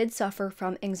 She did suffer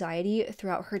from anxiety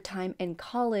throughout her time in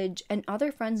college, and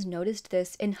other friends noticed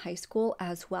this in high school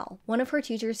as well. One of her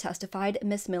teachers testified,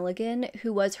 Miss Milligan,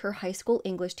 who was her high school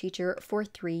English teacher for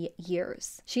 3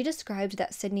 years. She described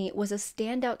that Sydney was a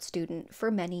standout student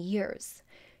for many years.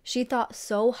 She thought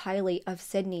so highly of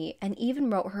Sydney and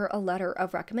even wrote her a letter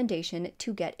of recommendation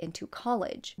to get into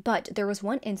college. But there was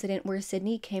one incident where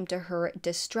Sydney came to her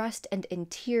distressed and in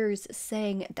tears,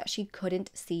 saying that she couldn't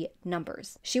see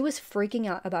numbers. She was freaking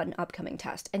out about an upcoming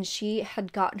test, and she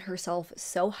had gotten herself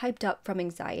so hyped up from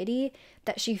anxiety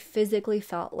that she physically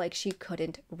felt like she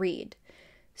couldn't read.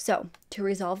 So, to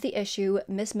resolve the issue,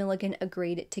 Miss Milligan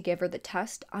agreed to give her the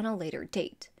test on a later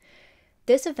date.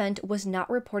 This event was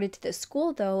not reported to the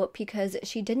school, though, because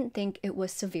she didn't think it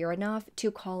was severe enough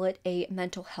to call it a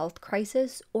mental health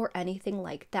crisis or anything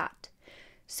like that.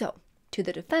 So, to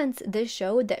the defense, this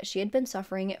showed that she had been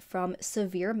suffering from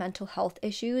severe mental health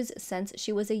issues since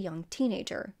she was a young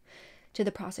teenager. To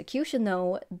the prosecution,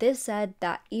 though, this said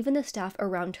that even the staff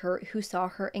around her who saw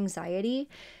her anxiety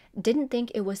didn't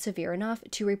think it was severe enough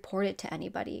to report it to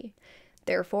anybody.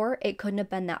 Therefore, it couldn't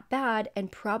have been that bad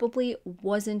and probably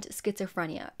wasn't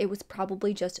schizophrenia. It was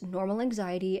probably just normal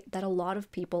anxiety that a lot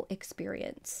of people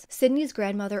experience. Sydney's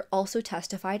grandmother also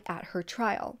testified at her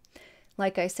trial.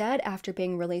 Like I said, after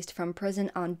being released from prison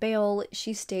on bail,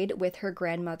 she stayed with her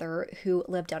grandmother, who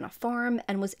lived on a farm,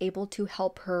 and was able to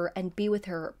help her and be with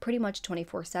her pretty much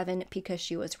 24/7 because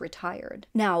she was retired.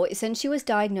 Now, since she was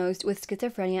diagnosed with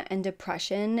schizophrenia and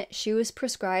depression, she was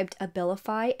prescribed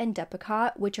Abilify and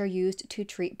Depakote, which are used to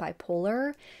treat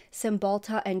bipolar,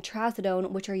 Cymbalta and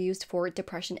Trazodone, which are used for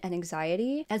depression and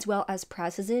anxiety, as well as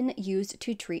Prazosin, used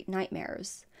to treat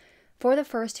nightmares. For the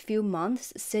first few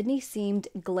months, Sydney seemed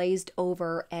glazed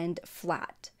over and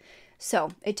flat.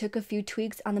 So it took a few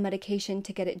tweaks on the medication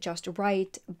to get it just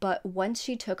right, but once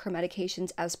she took her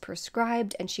medications as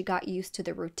prescribed and she got used to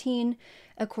the routine,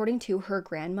 according to her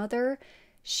grandmother,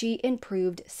 she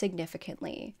improved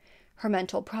significantly. Her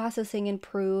mental processing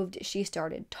improved, she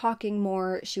started talking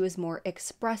more, she was more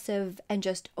expressive, and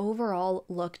just overall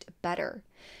looked better.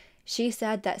 She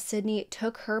said that Sydney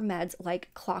took her meds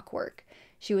like clockwork.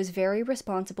 She was very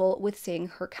responsible with seeing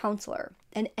her counselor,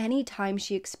 and any time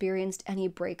she experienced any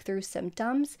breakthrough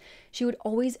symptoms, she would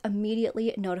always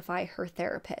immediately notify her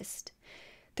therapist.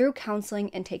 Through counseling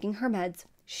and taking her meds,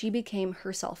 she became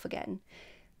herself again.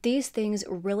 These things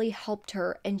really helped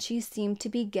her, and she seemed to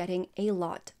be getting a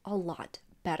lot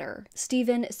better.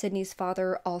 Stephen, Sydney's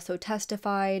father, also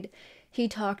testified. He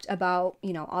talked about,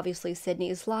 obviously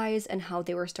Sydney's lies and how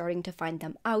they were starting to find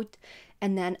them out,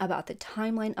 and then about the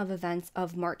timeline of events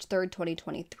of March 3rd,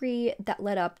 2023 that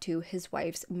led up to his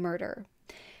wife's murder.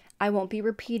 I won't be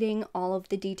repeating all of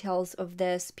the details of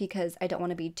this because I don't want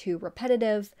to be too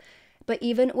repetitive, but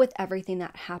even with everything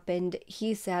that happened,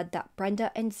 he said that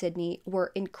Brenda and Sydney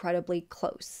were incredibly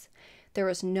close. There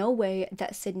was no way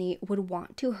that Sydney would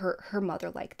want to hurt her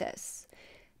mother like this.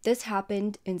 This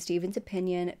happened, in Stephen's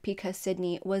opinion, because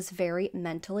Sydney was very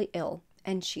mentally ill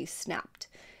and she snapped.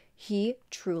 He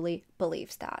truly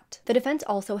believes that. The defense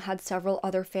also had several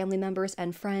other family members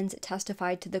and friends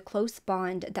testify to the close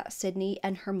bond that Sydney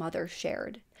and her mother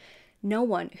shared. No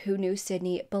one who knew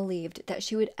Sydney believed that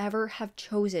she would ever have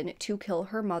chosen to kill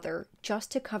her mother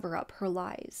just to cover up her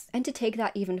lies. And to take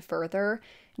that even further,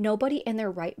 nobody in their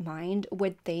right mind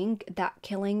would think that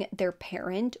killing their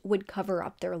parent would cover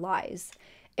up their lies.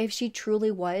 If she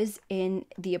truly was in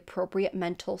the appropriate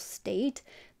mental state,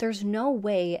 there's no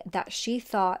way that she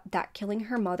thought that killing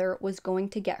her mother was going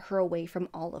to get her away from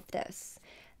all of this.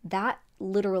 That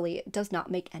literally does not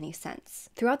make any sense.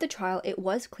 Throughout the trial, it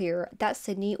was clear that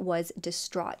Sydney was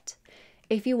distraught.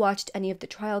 If you watched any of the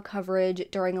trial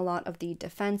coverage during a lot of the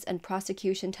defense and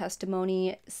prosecution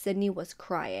testimony, Sydney was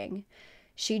crying.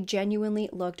 She genuinely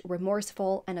looked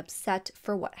remorseful and upset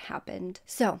for what happened.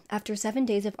 So, after 7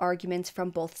 days of arguments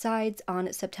from both sides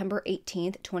on September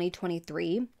 18th,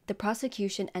 2023, the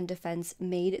prosecution and defense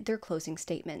made their closing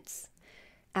statements.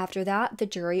 After that, the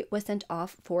jury was sent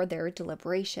off for their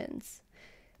deliberations.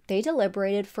 They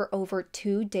deliberated for over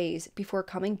 2 days before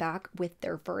coming back with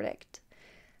their verdict.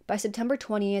 By September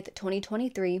 20th,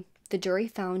 2023, the jury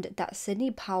found that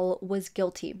Sydney Powell was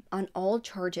guilty on all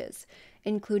charges,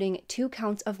 including 2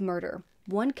 counts of murder,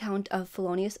 1 count of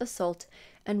felonious assault,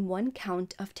 and 1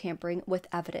 count of tampering with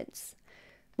evidence.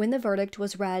 When the verdict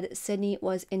was read, Sydney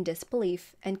was in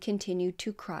disbelief and continued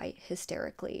to cry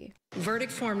hysterically.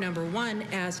 Verdict form number 1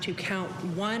 as to count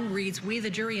 1 reads, "We, the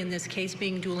jury in this case,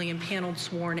 being duly impaneled,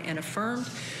 sworn, and affirmed,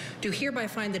 do hereby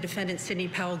find the defendant Sydney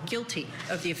Powell guilty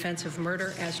of the offense of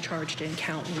murder as charged in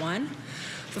count 1.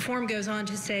 The form goes on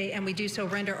to say, and we do so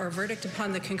render our verdict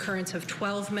upon the concurrence of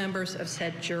 12 members of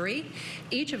said jury.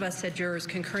 Each of us said jurors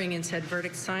concurring in said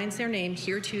verdict signs their name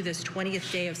hereto this 20th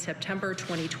day of September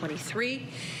 2023.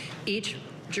 Each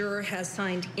juror has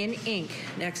signed in ink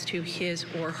next to his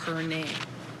or her name."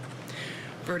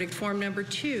 Verdict form number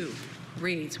 2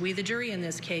 reads, "We, the jury in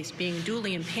this case, being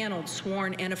duly impaneled,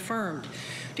 sworn, and affirmed,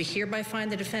 do hereby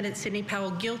find the defendant Sidney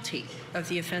Powell guilty of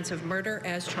the offense of murder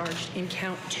as charged in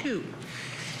count 2.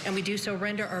 And we do so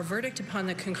render our verdict upon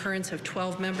the concurrence of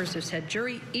 12 members of said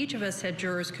jury. Each of us said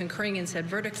jurors concurring in said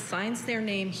verdict signs their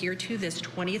name hereto this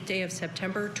 20th day of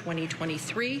September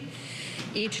 2023.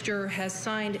 Each juror has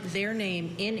signed their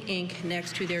name in ink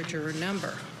next to their juror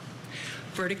number."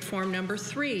 Verdict form number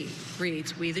 3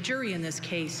 reads, "We, the jury in this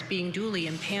case, being duly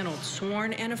impaneled,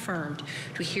 sworn, and affirmed,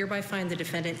 do hereby find the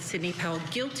defendant Sidney Powell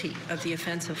guilty of the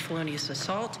offense of felonious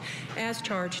assault as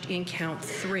charged in count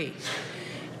 3.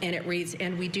 And it reads,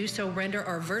 "And we do so render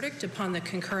our verdict upon the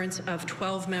concurrence of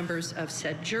 12 members of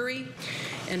said jury."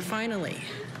 And finally,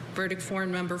 verdict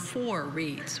form number 4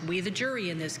 reads, "We, the jury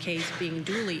in this case, being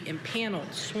duly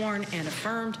impaneled, sworn, and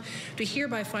affirmed, do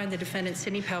hereby find the defendant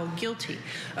Sidney Powell guilty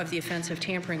of the offense of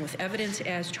tampering with evidence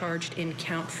as charged in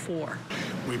count 4.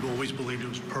 We've always believed it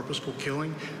was purposeful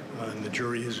killing, and the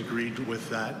jury has agreed with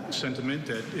that sentiment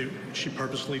that she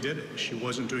purposely did it. She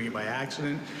wasn't doing it by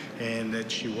accident, and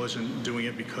that she wasn't doing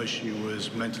it because she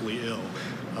was mentally ill.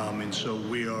 And so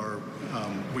we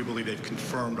believe they've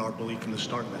confirmed our belief from the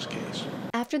start in this case.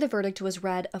 After the verdict was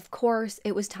read, of course,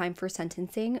 it was time for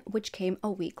sentencing, which came a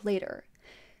week later.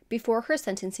 Before her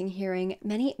sentencing hearing,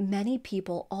 many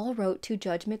people all wrote to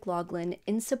Judge McLaughlin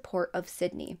in support of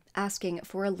Sidney, asking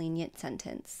for a lenient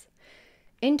sentence.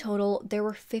 In total, there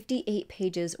were 58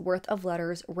 pages worth of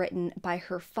letters written by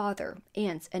her father,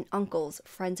 aunts and uncles,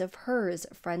 friends of hers,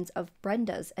 friends of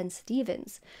Brenda's and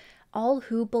Stephen's, all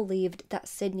who believed that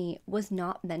Sidney was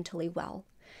not mentally well.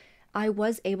 I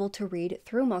was able to read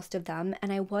through most of them,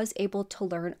 and I was able to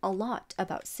learn a lot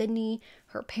about Sidney,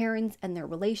 her parents, and their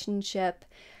relationship,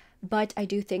 but I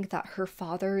do think that her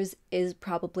father's is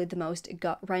probably the most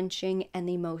gut-wrenching and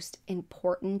the most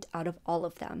important out of all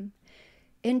of them.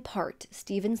 In part,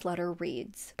 Stephen's letter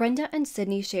reads, "Brenda and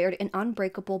Sidney shared an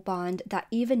unbreakable bond that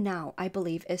even now I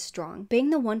believe is strong. Being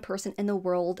the one person in the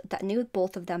world that knew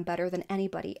both of them better than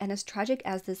anybody, and as tragic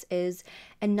as this is,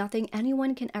 and nothing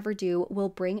anyone can ever do will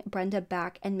bring Brenda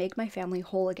back and make my family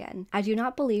whole again. I do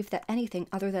not believe that anything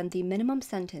other than the minimum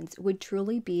sentence would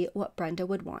truly be what Brenda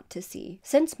would want to see."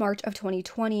 Since March of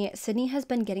 2020, Sidney has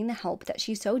been getting the help that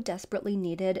she so desperately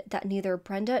needed that neither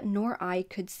Brenda nor I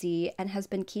could see, and has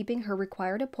been keeping her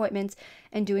required appointments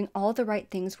and doing all the right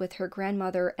things with her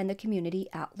grandmother and the community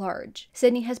at large.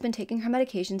 Sidney has been taking her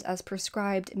medications as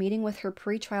prescribed, meeting with her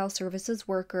pre-trial services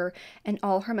worker and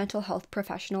all her mental health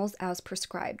professionals as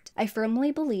prescribed. I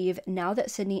firmly believe now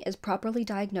that Sidney is properly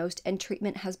diagnosed and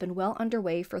treatment has been well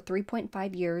underway for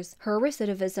 3.5 years, her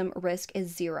recidivism risk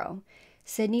is 0.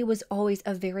 Sidney was always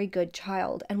a very good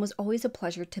child and was always a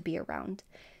pleasure to be around.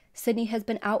 Sidney has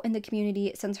been out in the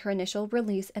community since her initial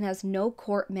release and has no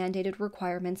court-mandated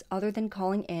requirements other than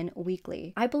calling in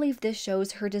weekly. I believe this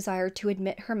shows her desire to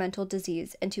admit her mental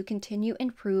disease and to continue to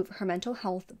improve her mental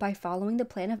health by following the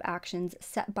plan of actions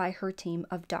set by her team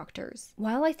of doctors.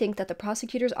 While I think that the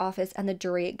prosecutor's office and the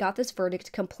jury got this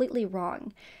verdict completely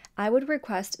wrong, I would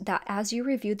request that as you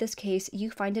review this case, you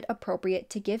find it appropriate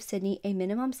to give Sidney a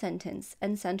minimum sentence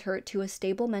and send her to a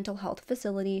stable mental health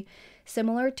facility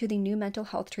similar to the new mental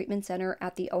health treatment center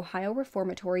at the Ohio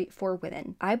Reformatory for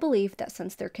Women. I believe that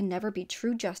since there can never be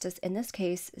true justice in this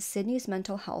case, Sidney's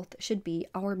mental health should be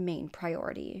our main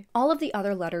priority. All of the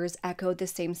other letters echoed the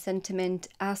same sentiment,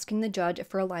 asking the judge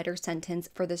for a lighter sentence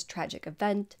for this tragic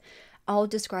event, all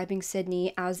describing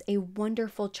Sidney as a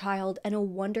wonderful child and a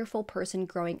wonderful person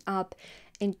growing up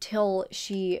until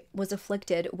she was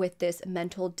afflicted with this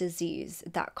mental disease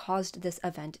that caused this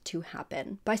event to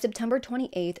happen. By September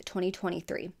 28,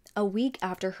 2023, a week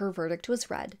after her verdict was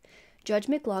read, Judge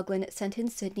McLaughlin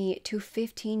sentenced Sidney to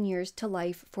 15 years to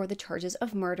life for the charges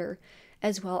of murder,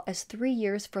 as well as 3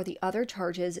 years for the other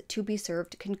charges to be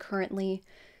served concurrently.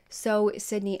 So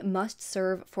Sidney must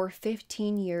serve for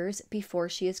 15 years before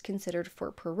she is considered for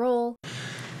parole.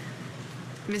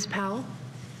 Ms. Powell,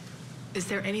 is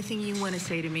there anything you want to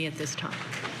say to me at this time?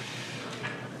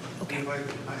 Okay.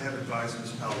 I have advised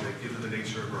Ms. Powell that given the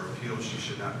nature of her appeal, she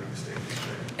should not make a statement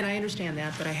today. And I understand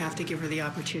that, but I have to give her the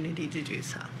opportunity to do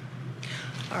so.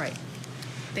 All right.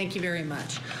 Thank you very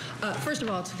much. First of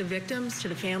all, to the victims, to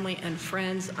the family and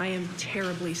friends, I am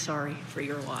terribly sorry for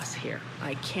your loss here.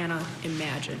 I cannot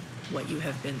imagine what you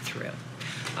have been through.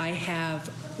 I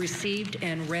have received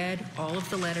and read all of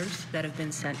the letters that have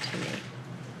been sent to me.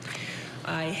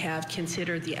 I have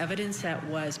considered the evidence that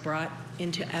was brought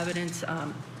into evidence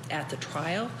at the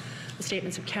trial, the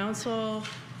statements of counsel,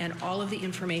 and all of the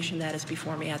information that is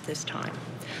before me at this time.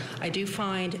 I do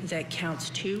find that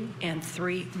counts 2 and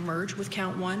 3 merge with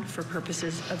count 1 for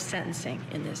purposes of sentencing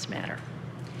in this matter.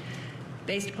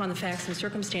 Based upon the facts and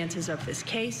circumstances of this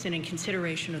case and in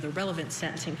consideration of the relevant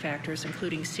sentencing factors,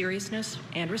 including seriousness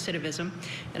and recidivism,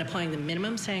 and applying the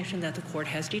minimum sanction that the court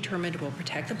has determined will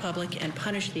protect the public and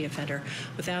punish the offender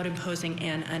without imposing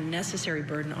an unnecessary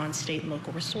burden on state and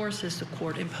local resources, the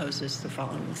court imposes the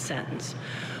following sentence.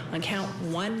 On count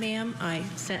 1, ma'am, I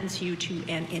sentence you to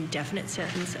an indefinite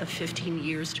sentence of 15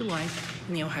 years to life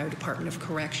in the Ohio Department of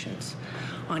Corrections.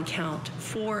 On count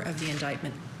 4 of the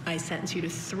indictment, I sentence you to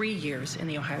 3 years in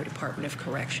the Ohio Department of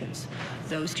Corrections.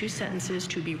 Those 2 sentences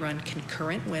to be run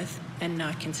concurrent with and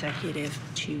not consecutive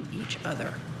to each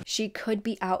other. She could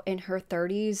be out in her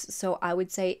 30s, so I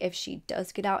would say if she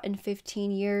does get out in 15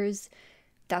 years,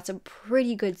 that's a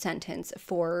pretty good sentence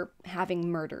for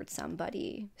having murdered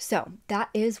somebody. So that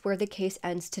is where the case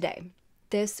ends today.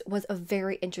 This was a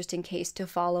very interesting case to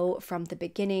follow from the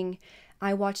beginning.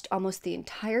 I watched almost the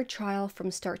entire trial from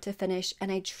start to finish,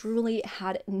 and I truly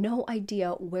had no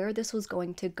idea where this was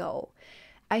going to go.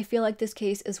 I feel like this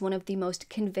case is one of the most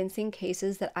convincing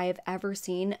cases that I have ever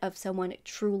seen of someone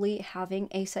truly having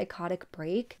a psychotic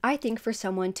break. I think for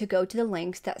someone to go to the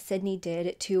lengths that Sydney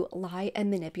did to lie and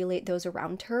manipulate those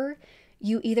around her,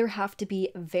 you either have to be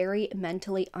very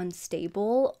mentally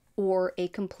unstable or a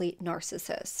complete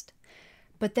narcissist.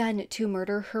 But then to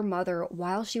murder her mother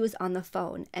while she was on the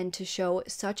phone and to show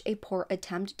such a poor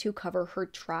attempt to cover her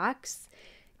tracks,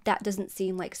 that doesn't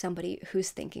seem like somebody who's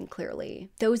thinking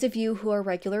clearly. Those of you who are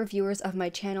regular viewers of my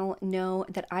channel know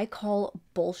that I call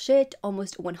bullshit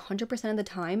almost 100% of the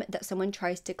time that someone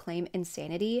tries to claim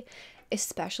insanity,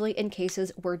 especially in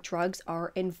cases where drugs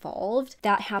are involved.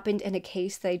 That happened in a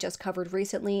case that I just covered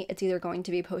recently. It's either going to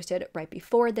be posted right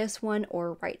before this one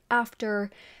or right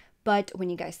after, but when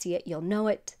you guys see it, you'll know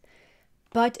it.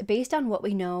 But based on what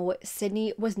we know,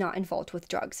 Sydney was not involved with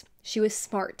drugs. She was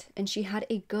smart and she had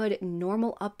a good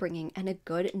normal upbringing and a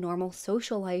good normal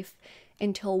social life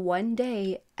until one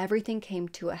day everything came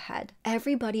to a head.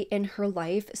 Everybody in her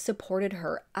life supported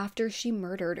her after she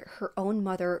murdered her own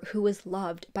mother, who was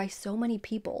loved by so many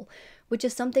people, which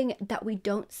is something that we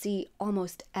don't see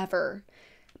almost ever.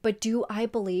 But do I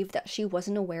believe that she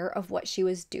wasn't aware of what she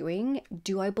was doing?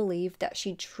 Do I believe that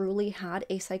she truly had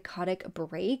a psychotic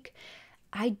break?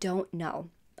 I don't know.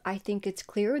 I think it's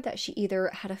clear that she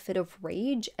either had a fit of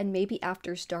rage and maybe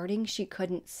after starting she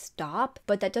couldn't stop,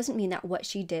 but that doesn't mean that what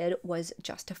she did was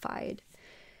justified.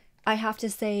 I have to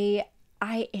say,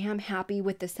 I am happy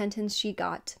with the sentence she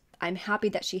got. I'm happy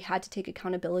that she had to take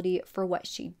accountability for what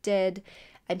she did.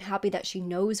 I'm happy that she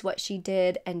knows what she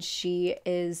did and she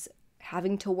is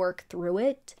having to work through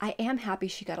it. I am happy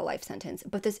she got a life sentence,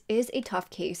 but this is a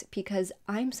tough case because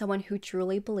I'm someone who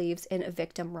truly believes in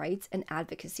victim rights and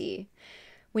advocacy.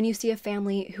 When you see a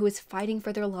family who is fighting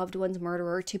for their loved one's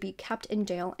murderer to be kept in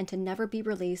jail and to never be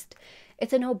released,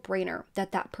 it's a no-brainer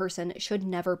that that person should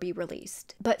never be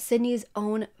released. But Sydney's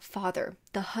own father,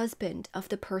 the husband of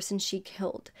the person she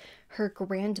killed, her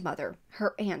grandmother,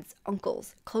 her aunts,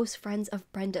 uncles, close friends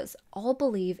of Brenda's, all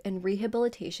believe in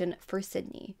rehabilitation for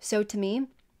Sydney. So to me,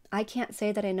 I can't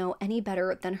say that I know any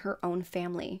better than her own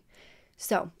family.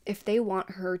 So if they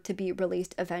want her to be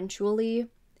released eventually,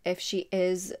 if she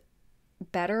is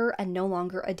better and no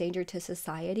longer a danger to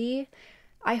society,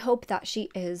 I hope that she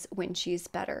is when she's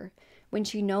better, when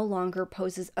she no longer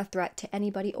poses a threat to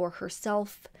anybody or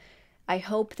herself. I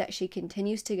hope that she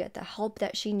continues to get the help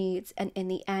that she needs, and in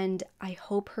the end, I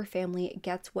hope her family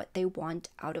gets what they want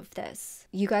out of this.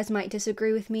 You guys might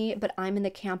disagree with me, but I'm in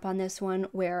the camp on this one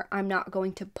where I'm not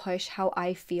going to push how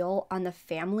I feel on the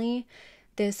family.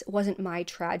 This wasn't my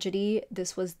tragedy,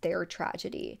 this was their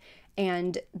tragedy.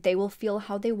 And they will feel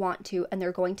how they want to, and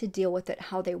they're going to deal with it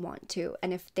how they want to.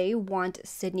 And if they want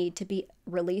Sydney to be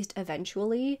released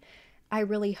eventually, I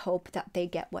really hope that they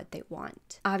get what they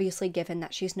want. Obviously, given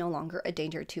that she's no longer a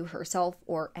danger to herself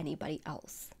or anybody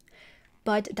else.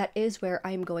 But that is where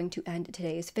I'm going to end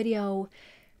today's video.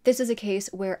 This is a case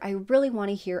where I really want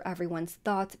to hear everyone's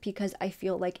thoughts because I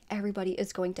feel like everybody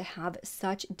is going to have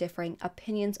such differing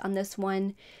opinions on this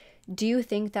one. Do you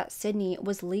think that Sydney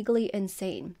was legally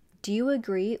insane? Do you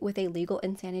agree with a legal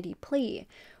insanity plea?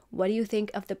 What do you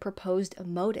think of the proposed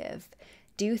motive?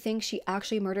 Do you think she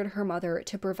actually murdered her mother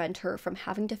to prevent her from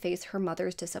having to face her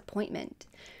mother's disappointment?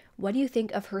 What do you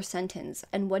think of her sentence?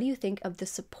 And what do you think of the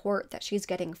support that she's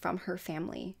getting from her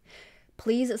family?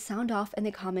 Please sound off in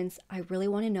the comments. I really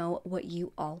want to know what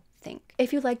you all think.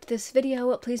 If you liked this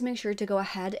video, please make sure to go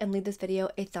ahead and leave this video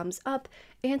a thumbs up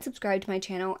and subscribe to my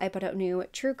channel. I put out new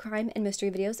true crime and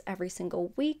mystery videos every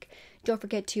single week. Don't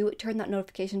forget to turn that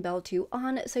notification bell to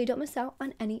on so you don't miss out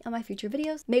on any of my future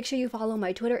videos. Make sure you follow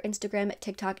my Twitter, Instagram,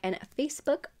 TikTok, and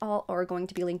Facebook. All are going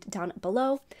to be linked down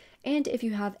below. And if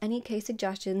you have any case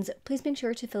suggestions, please make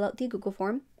sure to fill out the Google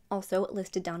form, also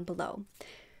listed down below.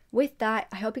 With that,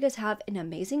 I hope you guys have an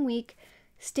amazing week.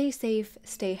 Stay safe,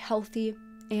 stay healthy,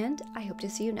 and I hope to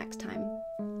see you next time.